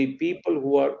 And the people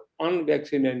who are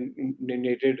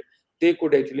unvaccinated, they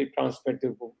could actually transmit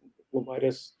the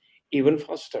virus even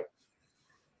faster.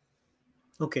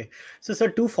 Okay. So, sir,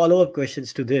 two follow up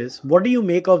questions to this. What do you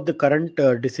make of the current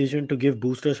decision to give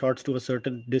booster shots to a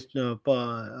certain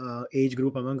age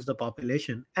group amongst the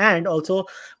population? And also,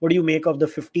 what do you make of the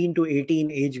 15 to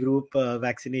 18 age group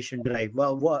vaccination drive?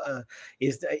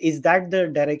 Is that the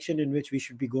direction in which we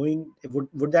should be going?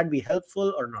 Would that be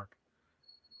helpful or not?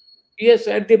 Yes,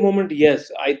 at the moment,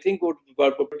 yes. I think what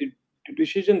the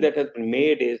decision that has been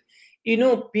made is,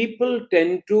 people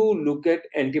tend to look at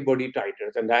antibody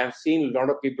titers, and I have seen a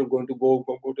lot of people going to go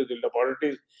to the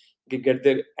laboratories, get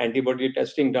their antibody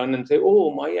testing done, and say,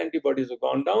 "Oh, my antibodies have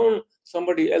gone down.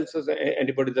 Somebody else's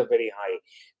antibodies are very high."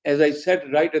 As I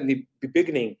said right in the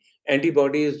beginning,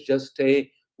 antibody is just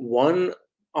a one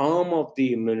arm of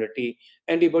the immunity.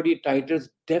 Antibody titers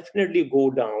definitely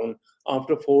go down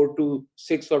after 4 to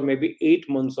 6 or maybe 8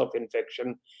 months of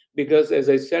infection, because as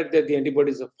I said, that the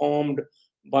antibodies are formed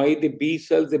by the B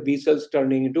cells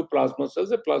turning into plasma cells.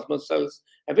 The plasma cells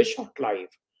have a short life.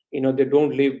 They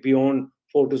don't live beyond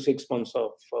 4 to 6 months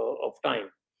of time.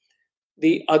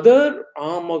 The other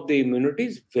arm of the immunity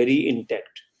is very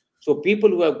intact. So people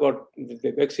who have got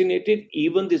vaccinated,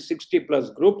 even the 60 plus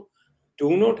group,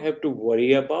 do not have to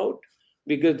worry about,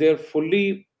 because they're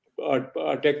fully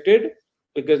protected.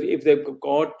 Because if they've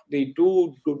got the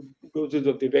two doses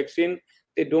of the vaccine,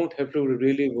 they don't have to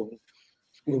really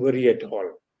worry at all.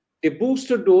 The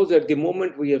booster dose, at the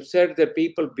moment, we have said that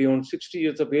people beyond 60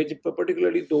 years of age,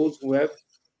 particularly those who have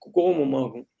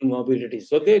comorbidities,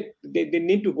 so they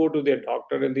need to go to their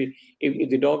doctor, and if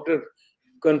the doctor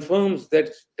confirms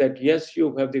that yes,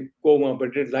 you have the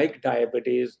comorbidity like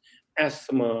diabetes,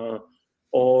 asthma,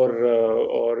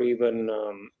 or even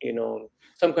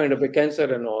some kind of a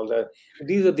cancer and all that.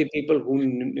 These are the people who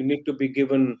need to be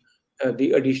given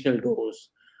the additional dose.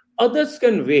 Others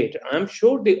can wait. I'm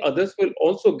sure the others will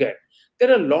also get.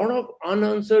 There are a lot of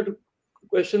unanswered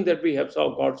questions that we have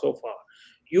got so far.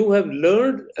 You have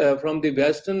learned from the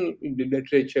Western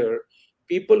literature,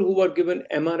 people who were given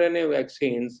mRNA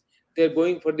vaccines, they're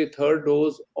going for the third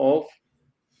dose of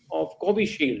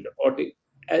Covishield or the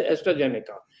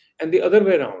AstraZeneca, and the other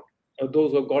way around.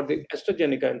 Those who got the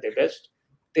AstraZeneca and the West,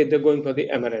 they're going for the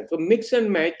mRNA. So mix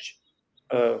and match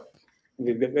uh,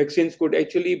 the vaccines could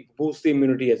actually boost the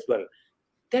immunity as well.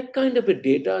 That kind of a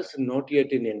data is not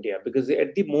yet in India, because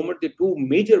at the moment the two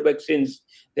major vaccines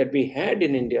that we had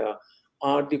in India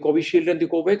are the Covishield and the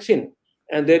Covaxin.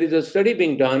 And there is a study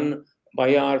being done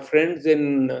by our friends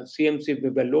in CMC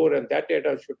Bangalore, and that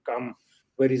data should come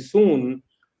very soon,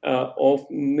 of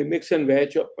mix and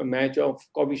match of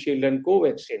Covishield and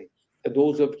Covaxin.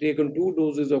 Those who have taken two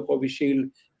doses of Covishield,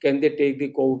 can they take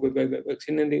the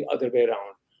Covaxin and the other way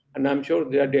around? And I'm sure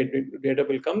that data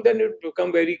will come, then it will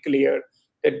become very clear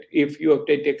that if you have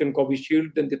taken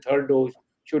Covishield, then the third dose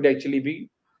should actually be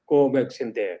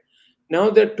Covaxin there. Now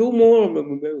there are two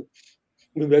more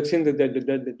vaccines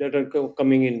that are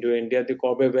coming into India: the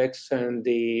Corbevax and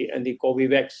the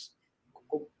Covivax,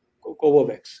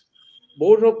 Covovax.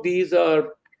 Both of these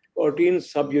are protein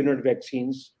subunit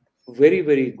vaccines, very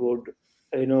very good.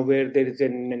 Where there is a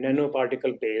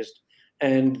nanoparticle based,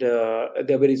 and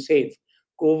they're very safe.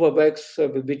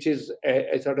 Covovax, which is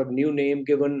a sort of new name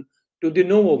given to the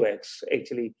Novavax,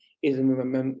 actually, is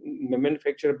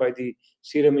manufactured by the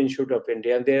Serum Institute of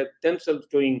India, and they are themselves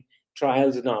doing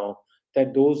trials now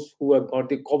that those who have got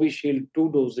the Covishield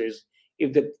 2 doses,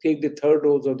 if they take the third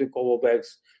dose of the Covovax,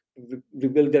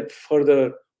 will that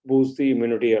further boost the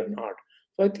immunity or not?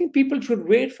 So I think people should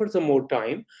wait for some more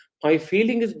time. My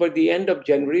feeling is by the end of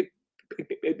January,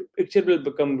 picture will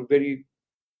become very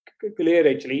clear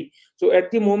actually. So at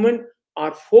the moment,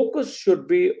 our focus should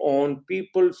be on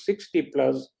people 60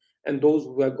 plus and those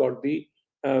who have got the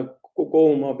uh,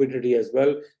 comorbidity as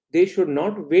well. They should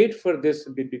not wait for this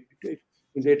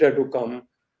data to come.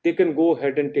 They can go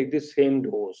ahead and take the same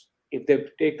dose. If they've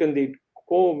taken the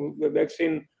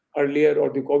vaccine earlier or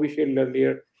the Covishield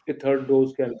earlier, the third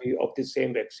dose can be of the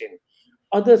same vaccine.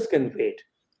 Others can wait.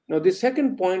 Now, the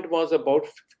second point was about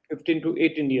 15 to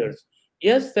 18 years.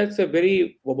 Yes, that's a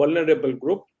very vulnerable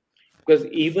group because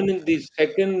even in the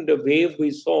second wave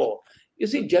we saw, you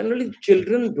see, generally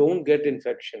children don't get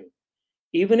infection.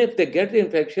 Even if they get the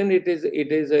infection, it is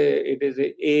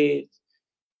a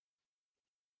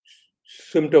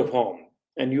symptom form.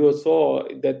 And you saw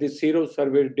that the zero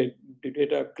survey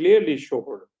data clearly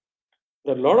showed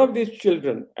that a lot of these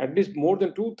children, at least more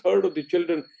than two-thirds of the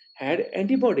children, had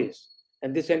antibodies.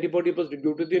 And this antibody was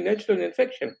due to the natural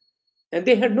infection. And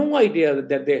they had no idea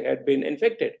that they had been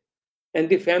infected. And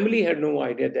the family had no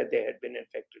idea that they had been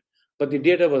infected. But the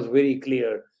data was very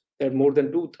clear that more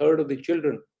than two-thirds of the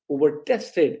children who were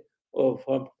tested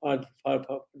for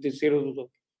the zero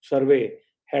survey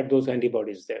had those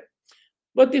antibodies there.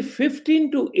 But the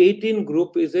 15 to 18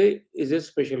 group is a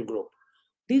special group.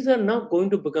 These are now going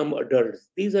to become adults.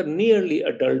 These are nearly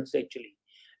adults actually.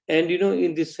 And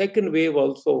in the second wave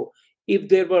also, if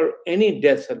there were any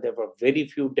deaths, and there were very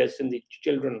few deaths in the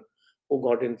children who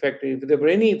got infected, if there were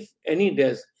any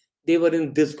deaths, they were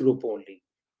in this group only,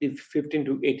 the 15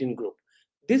 to 18 group.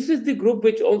 This is the group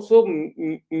which also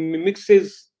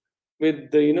mixes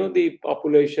with the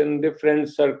population, the friend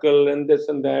circle, and this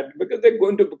and that, because they're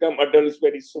going to become adults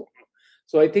very soon.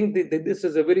 So I think this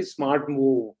is a very smart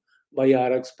move by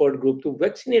our expert group to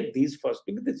vaccinate these first,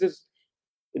 because this is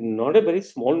not a very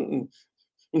small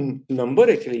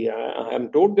number actually. I'm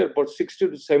told there are about 60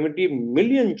 to 70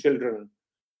 million children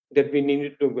that we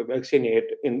needed to vaccinate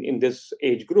in this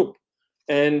age group.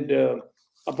 And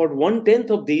about one-tenth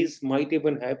of these might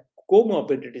even have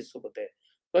comorbidities over there.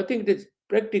 So I think it's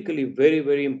practically very,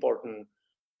 very important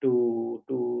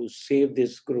to save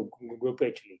this group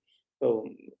actually. So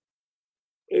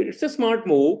it's a smart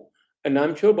move, and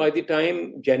I'm sure by the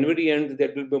time January ends,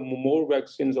 there will be more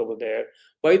vaccines over there.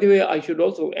 By the way, I should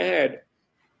also add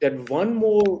that one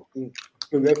more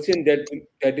vaccine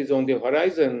that is on the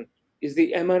horizon is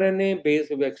the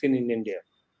mRNA-based vaccine in India.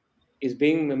 Is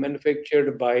being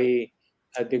manufactured by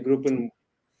the group in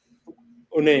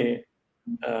Pune,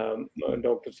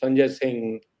 Dr. Sanjay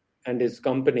Singh and his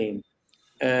company,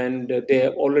 and they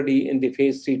are already in the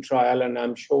phase 3 trial, and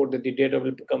I'm sure that the data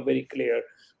will become very clear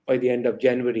by the end of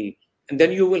January. And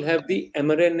then you will have the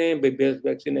mRNA-based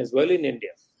vaccine as well in India.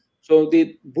 So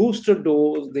the booster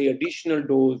dose, the additional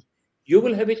dose, you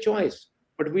will have a choice,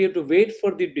 but we have to wait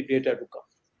for the data to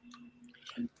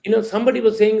come. Somebody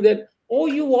was saying that, oh,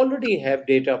 you already have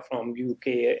data from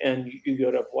UK and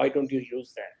Europe. Why don't you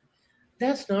use that?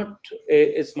 That's not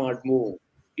a smart move.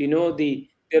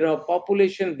 There are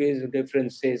population-based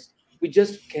differences. We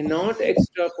just cannot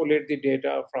extrapolate the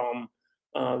data from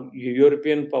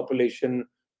European population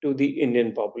to the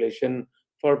Indian population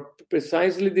for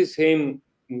precisely the same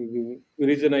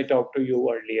reason I talked to you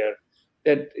earlier.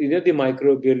 That the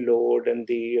microbial load and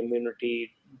the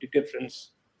immunity, the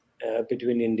difference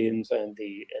between Indians and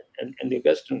the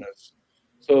Westerners.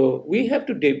 So we have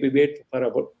to debate for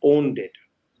our own data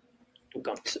to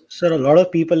come. Sir, a lot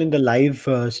of people in the live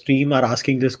stream are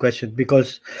asking this question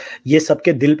because ये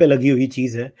सबके दिल पे लगी हुई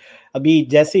चीज है. अभी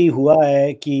जैसे ही हुआ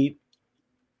है कि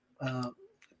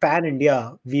pan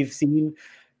India, we've seen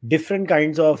different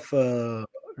kinds of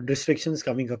restrictions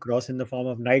coming across in the form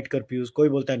of night curfews. कोई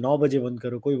बोलता है 9 बजे बंद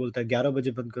करो, कोई बोलता है 11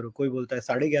 बजे बंद करो, कोई बोलता है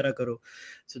 11:30 करो.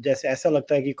 So जैसे ऐसा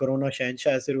लगता है कि कोरोना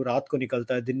शहंशाह है, सिर्फ रात को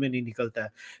निकलता है, दिन में नहीं निकलता है.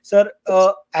 Sir,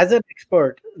 as an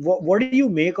expert, what do you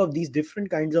make of these different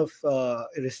kinds of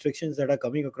restrictions that are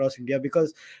coming across India?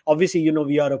 Because obviously,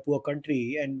 we are a poor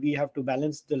country and we have to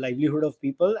balance the livelihood of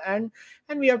people, and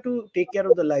we have to take care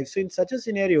of the life. So in such a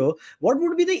scenario, what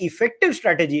would be the effective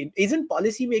strategy? Isn't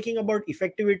policy making about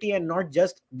effectivity and not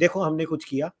just देखो हमने कुछ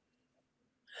किया?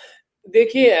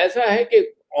 देखिए, ऐसा है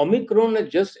कि Omicron has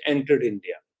just entered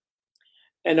India,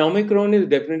 and Omicron is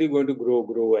definitely going to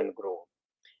grow and grow.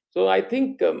 So I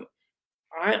think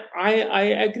I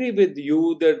agree with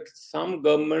you that some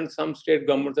governments, some state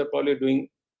governments are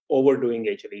probably overdoing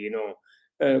actually.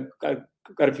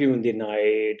 Curfew in the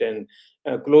night and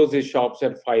close the shops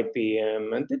at 5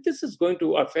 p.m. and this is going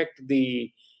to affect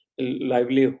the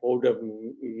livelihood of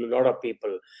a lot of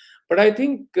people. But I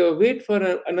think wait for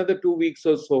another 2 weeks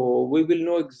or so, we will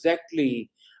know exactly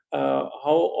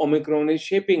how Omicron is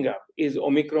shaping up. Is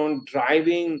Omicron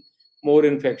driving more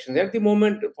infections? At the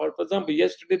moment, for example,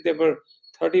 yesterday there were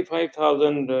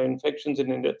 35,000 infections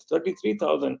in India,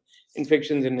 33,000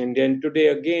 infections in India, and today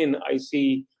again I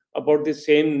see about the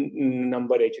same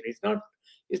number. Actually,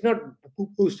 it's not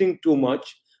boosting too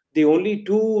much. The only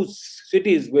two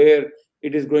cities where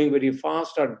it is growing very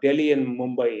fast are Delhi and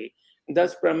Mumbai. And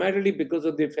that's primarily because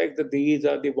of the fact that these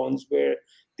are the ones where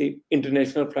the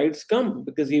international flights come.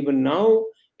 Because even now,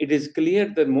 it is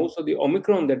clear that most of the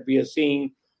Omicron that we are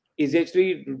seeing is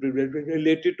actually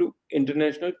related to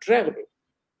international travel.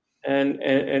 And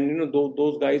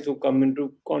those guys who come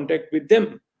into contact with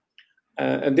them.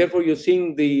 And therefore, you're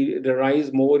seeing the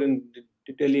rise more in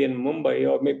Delhi and Mumbai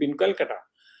or maybe in Calcutta.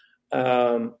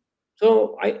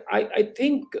 So I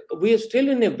think we are still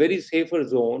in a very safer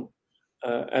zone,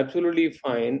 absolutely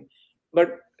fine.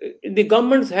 But the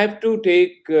governments have to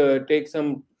take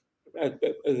some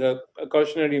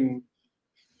cautionary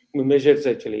measures.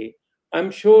 Actually,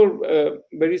 I'm sure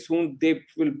very soon they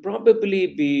will probably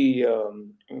be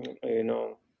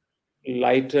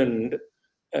lightened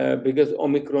because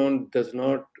Omicron does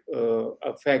not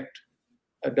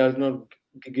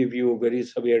give you a very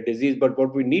severe disease. But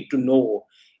what we need to know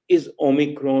is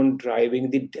Omicron driving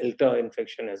the Delta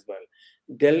infection as well.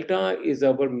 Delta is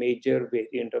our major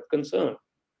variant of concern.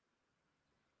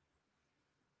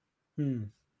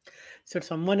 So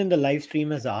someone in the live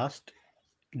stream has asked,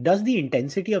 does the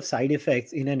intensity of side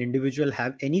effects in an individual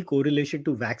have any correlation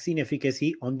to vaccine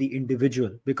efficacy on the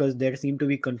individual? Because there seem to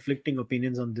be conflicting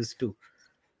opinions on this too.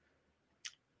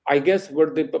 I guess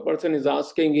what the person is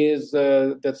asking is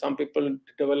that some people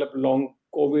develop long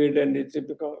COVID and it's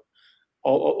because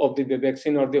of the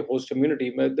vaccine or the host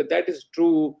immunity. But that is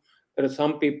true. There are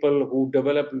some people who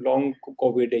develop long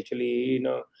COVID. Actually,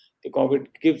 the COVID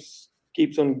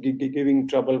keeps on giving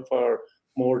trouble for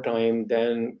more time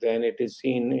than it is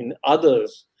seen in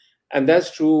others, and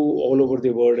that's true all over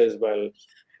the world as well.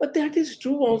 But that is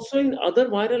true also in other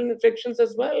viral infections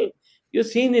as well. You're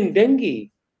seen in dengue.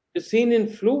 You're seen in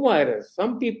flu virus.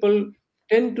 Some people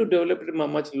tend to develop it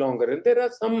much longer, and there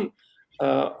are some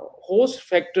host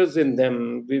factors in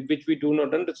them which we do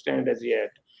not understand as yet.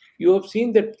 You have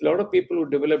seen that a lot of people who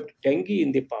developed dengue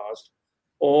in the past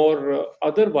or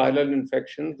other viral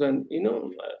infections, and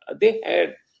they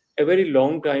had a very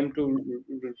long time to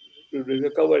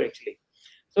recover actually.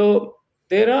 So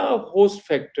there are host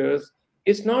factors.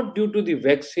 It's not due to the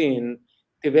vaccine.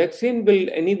 The vaccine will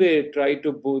anyway try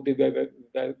to boost the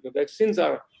vaccines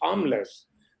are harmless.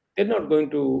 They're not going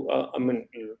to.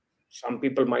 Some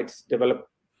people might develop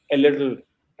a little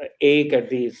ache at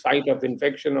the site of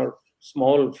infection or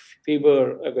small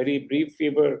fever, a very brief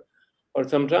fever, or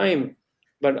some time.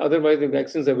 But otherwise, the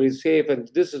vaccines are very safe, and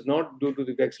this is not due to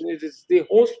the vaccine. It is the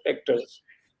host factors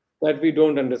that we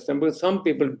don't understand. But some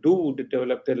people do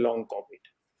develop their long COVID,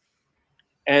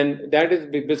 and that is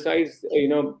besides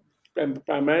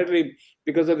primarily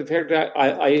because of the fact that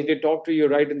I did talk to you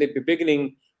right in the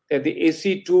beginning that the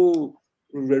AC2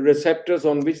 receptors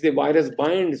on which the virus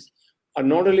binds are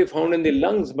not only found in the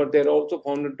lungs but they're also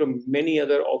found into many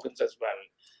other organs as well,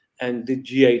 and the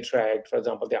GI tract, for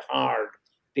example, the heart,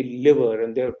 the liver,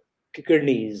 and their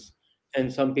kidneys,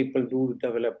 and some people do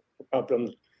develop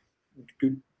problems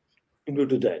due, due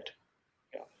to that.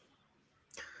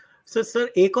 So, sir,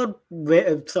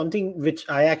 something which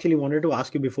I actually wanted to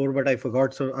ask you before, but I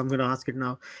forgot, so I'm going to ask it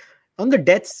now. On the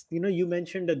deaths, you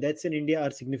mentioned the deaths in India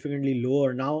are significantly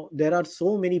lower now. There are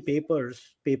so many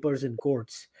papers in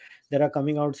courts that are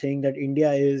coming out saying that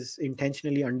India is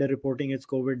intentionally underreporting its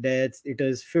COVID deaths. It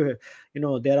is,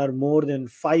 there are more than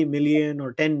 5 million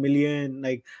or 10 million.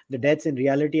 Like, the deaths in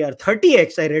reality are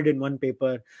 30x, I read in one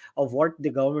paper, of what the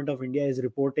government of India is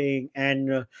reporting.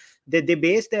 And they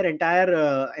base their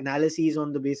entire analyses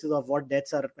on the basis of what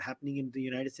deaths are happening in the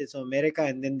United States of America,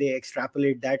 and then they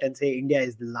extrapolate that and say India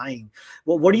is lying.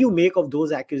 What do you make of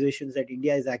those accusations that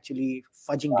India is actually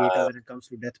fudging data Uh, when it comes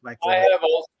to death by I COVID? have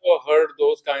also heard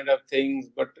those kind of things,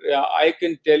 but I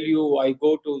can tell you, I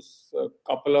go to a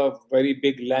couple of very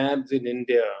big labs in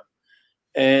India,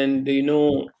 and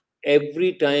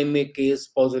every time a case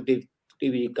positive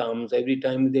TV comes, every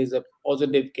time there's a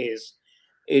positive case,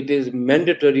 it is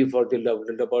mandatory for the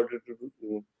laboratory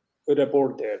to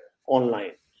report there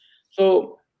online.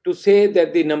 So to say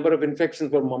that the number of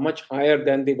infections were much higher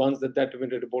than the ones that have been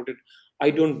reported, I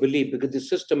don't believe, because the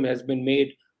system has been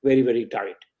made very, very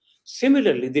tight.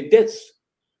 Similarly, the deaths,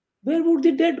 where would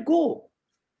the dead go?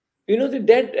 The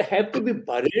dead have to be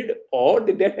buried, or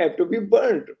the dead have to be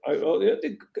burnt.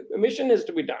 The mission has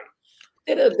to be done.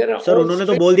 There are sir all उन्होंने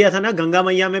तो strict. बोल दिया था ना, गंगा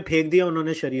मैया में फेंक दिया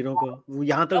उन्होंने शरीरों को, वो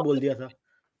यहाँ तक बोल दिया था.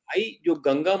 भाई जो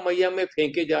गंगा मैया में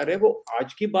फेंके जा रहे हैं वो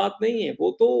आज की बात नहीं है,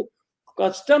 वो तो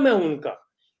कस्टम है उनका.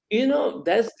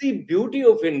 That's the beauty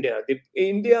of India.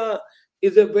 India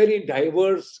is a very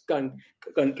diverse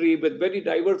country with very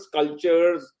diverse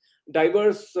cultures,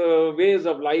 diverse ways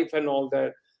of life and all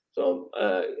that. So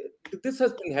this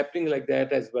has been happening like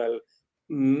that as well,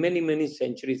 many many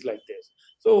centuries like this.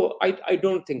 So I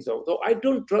don't think so. So I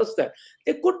don't trust that.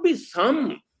 There could be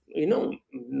some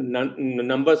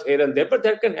numbers here and there, but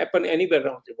that can happen anywhere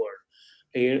around the world.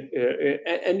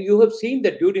 And you have seen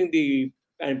that during the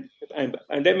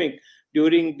pandemic,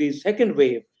 during the second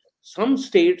wave, some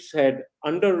states had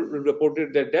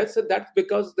underreported their deaths, and that's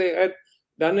because they had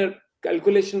done a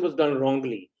calculation was done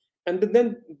wrongly, and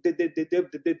then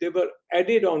they were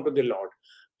added onto the lot.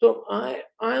 So I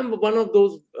am one of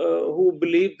those who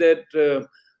believe that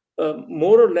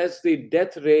more or less the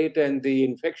death rate and the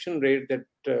infection rate that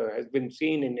has been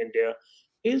seen in India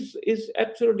is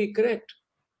absolutely correct.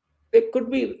 There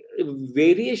could be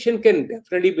variation, can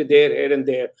definitely be there here and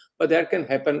there, but that can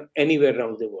happen anywhere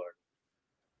around the world.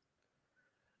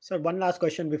 Sir, one last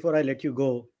question before I let you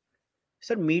go.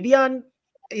 Sir, media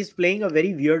is playing a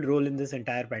very weird role in this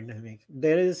entire pandemic.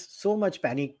 There is so much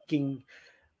panicking.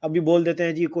 अभी बोल देते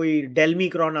हैं जी कोई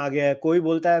डेल्मीक्रॉन आ गया है, कोई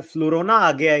बोलता है फ्लोरोना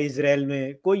आ गया है इसराइल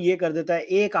में, कोई ये कर देता है,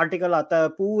 एक आर्टिकल आता है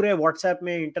पूरे व्हाट्सएप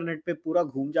में, इंटरनेट पे पूरा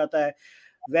घूम जाता है.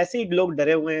 वैसे ही लोग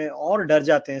डरे हुए हैं और डर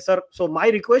जाते हैं sir. So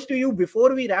my request to you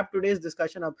before we wrap today's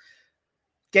discussion up,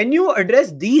 can you address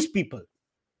these people?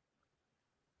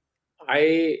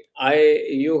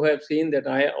 You have seen that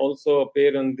I also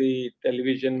appear on the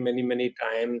television many, many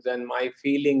times, and my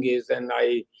feeling is, and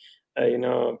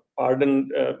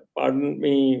pardon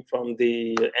me from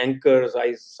the anchors.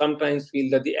 I sometimes feel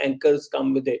that the anchors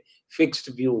come with a fixed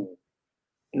view.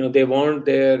 They want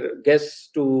their guests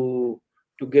to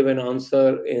give an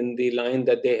answer in the line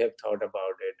that they have thought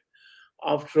about it.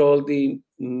 After all, the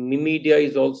media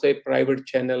is also a private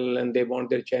channel, and they want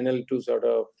their channel to sort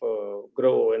of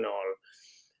grow and all.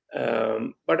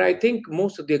 But I think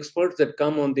most of the experts that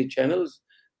come on the channels,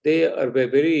 they are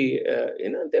very,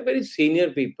 they're very senior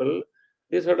people.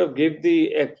 They sort of give the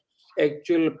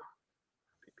actual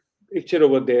picture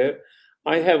over there.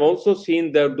 I have also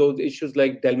seen that those issues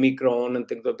like Delmicron and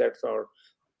things of that sort.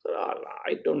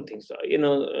 I don't think so.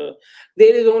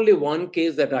 There is only one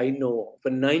case that I know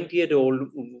of, a 90-year-old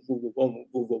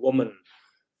woman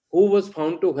who was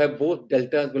found to have both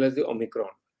Delta as well as the Omicron.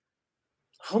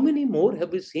 How many more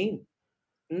have we seen?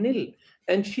 Nil.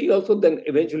 And she also then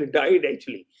eventually died,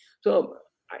 actually. So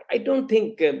I don't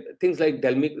think things like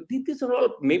Delmicron, these are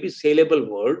all maybe saleable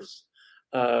words.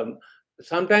 Um,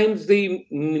 Sometimes the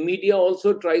media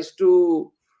also tries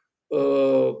to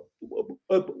uh,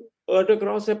 put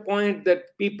across a point that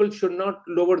people should not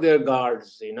lower their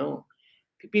guards.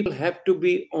 People have to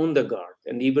be on the guard.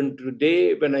 And even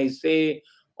today, when I say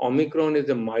Omicron is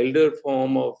a milder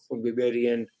form of the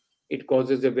variant, it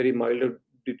causes a very milder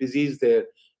disease there.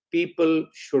 People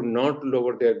should not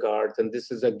lower their guards. And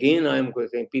this is again, I am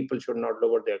saying people should not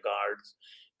lower their guards.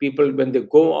 People, when they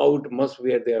go out, must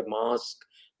wear their mask,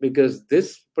 because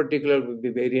this particular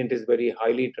variant is very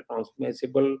highly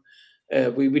transmissible.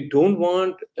 We don't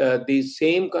want the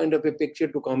same kind of a picture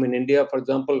to come in India. For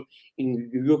example,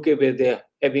 in UK, where they're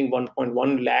having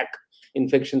 1.1 lakh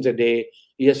infections a day.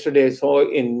 Yesterday, I saw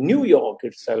in New York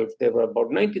itself, there were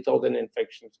about 90,000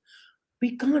 infections.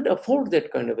 We can't afford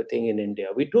that kind of a thing in India.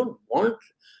 We don't want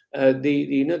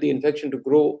the infection to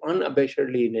grow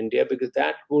unabashedly in India, because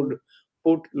that would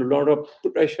put a lot of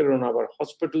pressure on our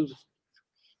hospital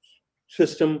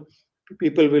system.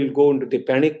 People will go into the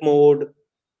panic mode,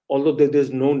 although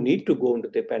there's no need to go into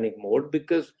the panic mode,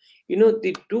 because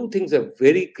the two things are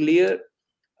very clear.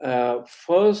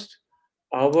 First,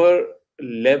 our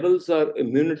levels of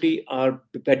immunity are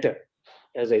better,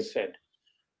 as I said,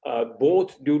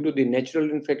 both due to the natural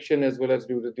infection as well as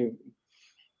due to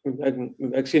the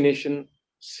vaccination.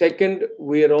 Second,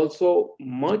 we are also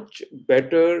much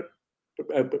better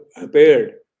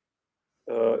prepared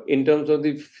in terms of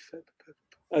the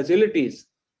facilities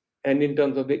and in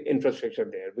terms of the infrastructure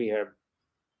there. We have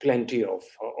plenty of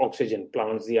oxygen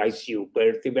plants, the ICU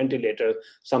beds, the ventilators,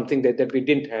 something that we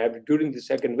didn't have during the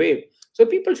second wave. So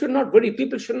people should not worry.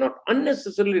 People should not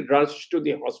unnecessarily rush to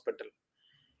the hospital.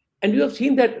 And you have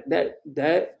seen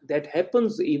that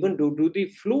happens even due to the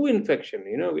flu infection.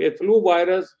 A flu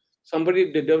virus,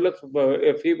 somebody develops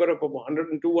a fever of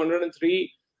 102,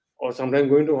 103, or sometimes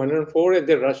going to 104, and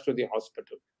they rush to the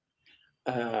hospital.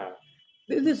 Uh,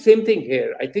 this is the same thing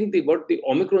here. I think what the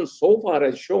Omicron so far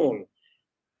has shown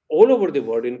all over the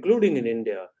world, including in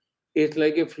India, is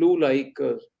like a flu-like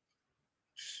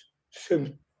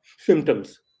sym-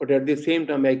 symptoms. But at the same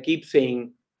time, I keep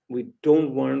saying we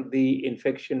don't want the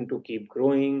infection to keep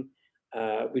growing.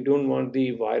 We don't want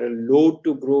the viral load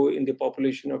to grow in the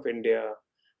population of India.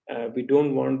 We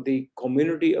don't want the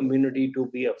community immunity to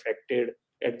be affected.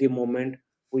 At the moment,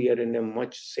 we are in a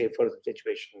much safer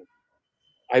situation.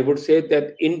 I would say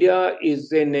that India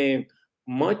is in a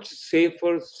much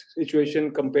safer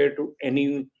situation compared to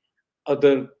any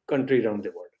other country around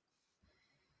the world.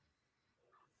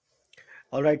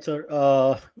 All right, sir.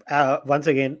 Once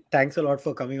again, thanks a lot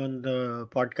for coming on the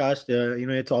podcast.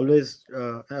 It's always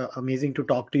amazing to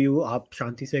talk to you. आप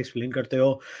शांति से explain करते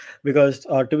हो, because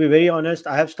to be very honest,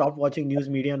 I have stopped watching news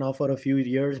media now for a few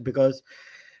years, because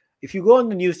if you go on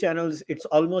the news channels, it's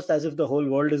almost as if the whole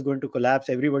world is going to collapse.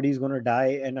 Everybody is going to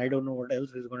die, and I don't know what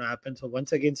else is going to happen. So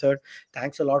once again, sir,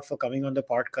 thanks a lot for coming on the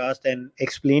podcast and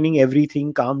explaining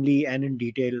everything calmly and in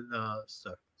detail,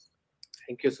 sir.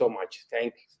 Thank you so much.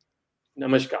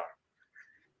 Namaskar.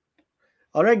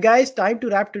 All right, guys, time to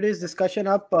wrap today's discussion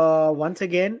up. Once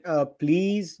again,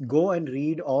 please go and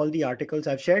read all the articles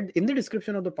I've shared. In the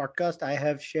description of the podcast, I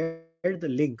have shared the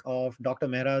link of Dr.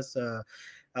 Mehra's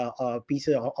piece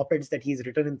of op-eds that he's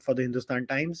written for the Hindustan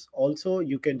Times. Also,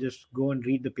 you can just go and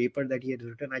read the paper that he had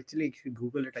written. Actually, if you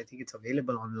Google it, I think it's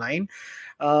available online.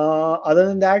 Other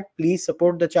than that, please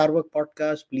support the Charvak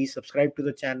podcast. Please subscribe to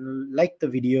the channel, like the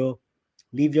video,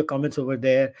 leave your comments over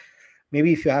there.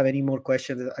 Maybe if you have any more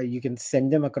questions, you can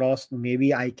send them across.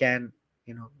 Maybe I can,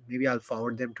 maybe I'll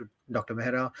forward them to Dr.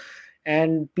 Mehra.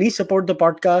 And please support the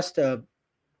podcast.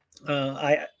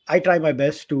 I try my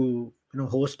best to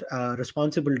host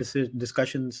responsible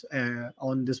discussions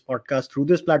on this podcast through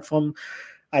this platform.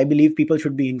 I believe people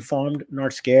should be informed,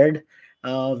 not scared.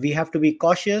 We have to be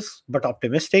cautious but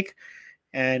optimistic.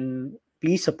 And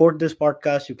please support this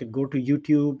podcast. You can go to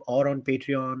YouTube or on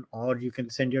Patreon, or you can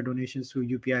send your donations through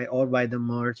UPI or buy the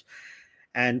merch.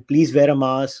 And please wear a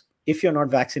mask. If you're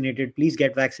not vaccinated, please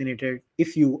get vaccinated.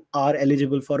 If you are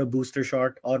eligible for a booster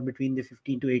shot or between the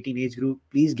 15 to 18 age group,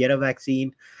 please get a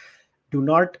vaccine. Do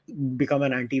not become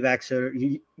an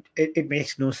anti-vaxxer. It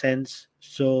makes no sense.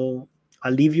 So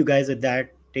I'll leave you guys at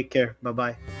that. Take care.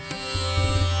 Bye-bye.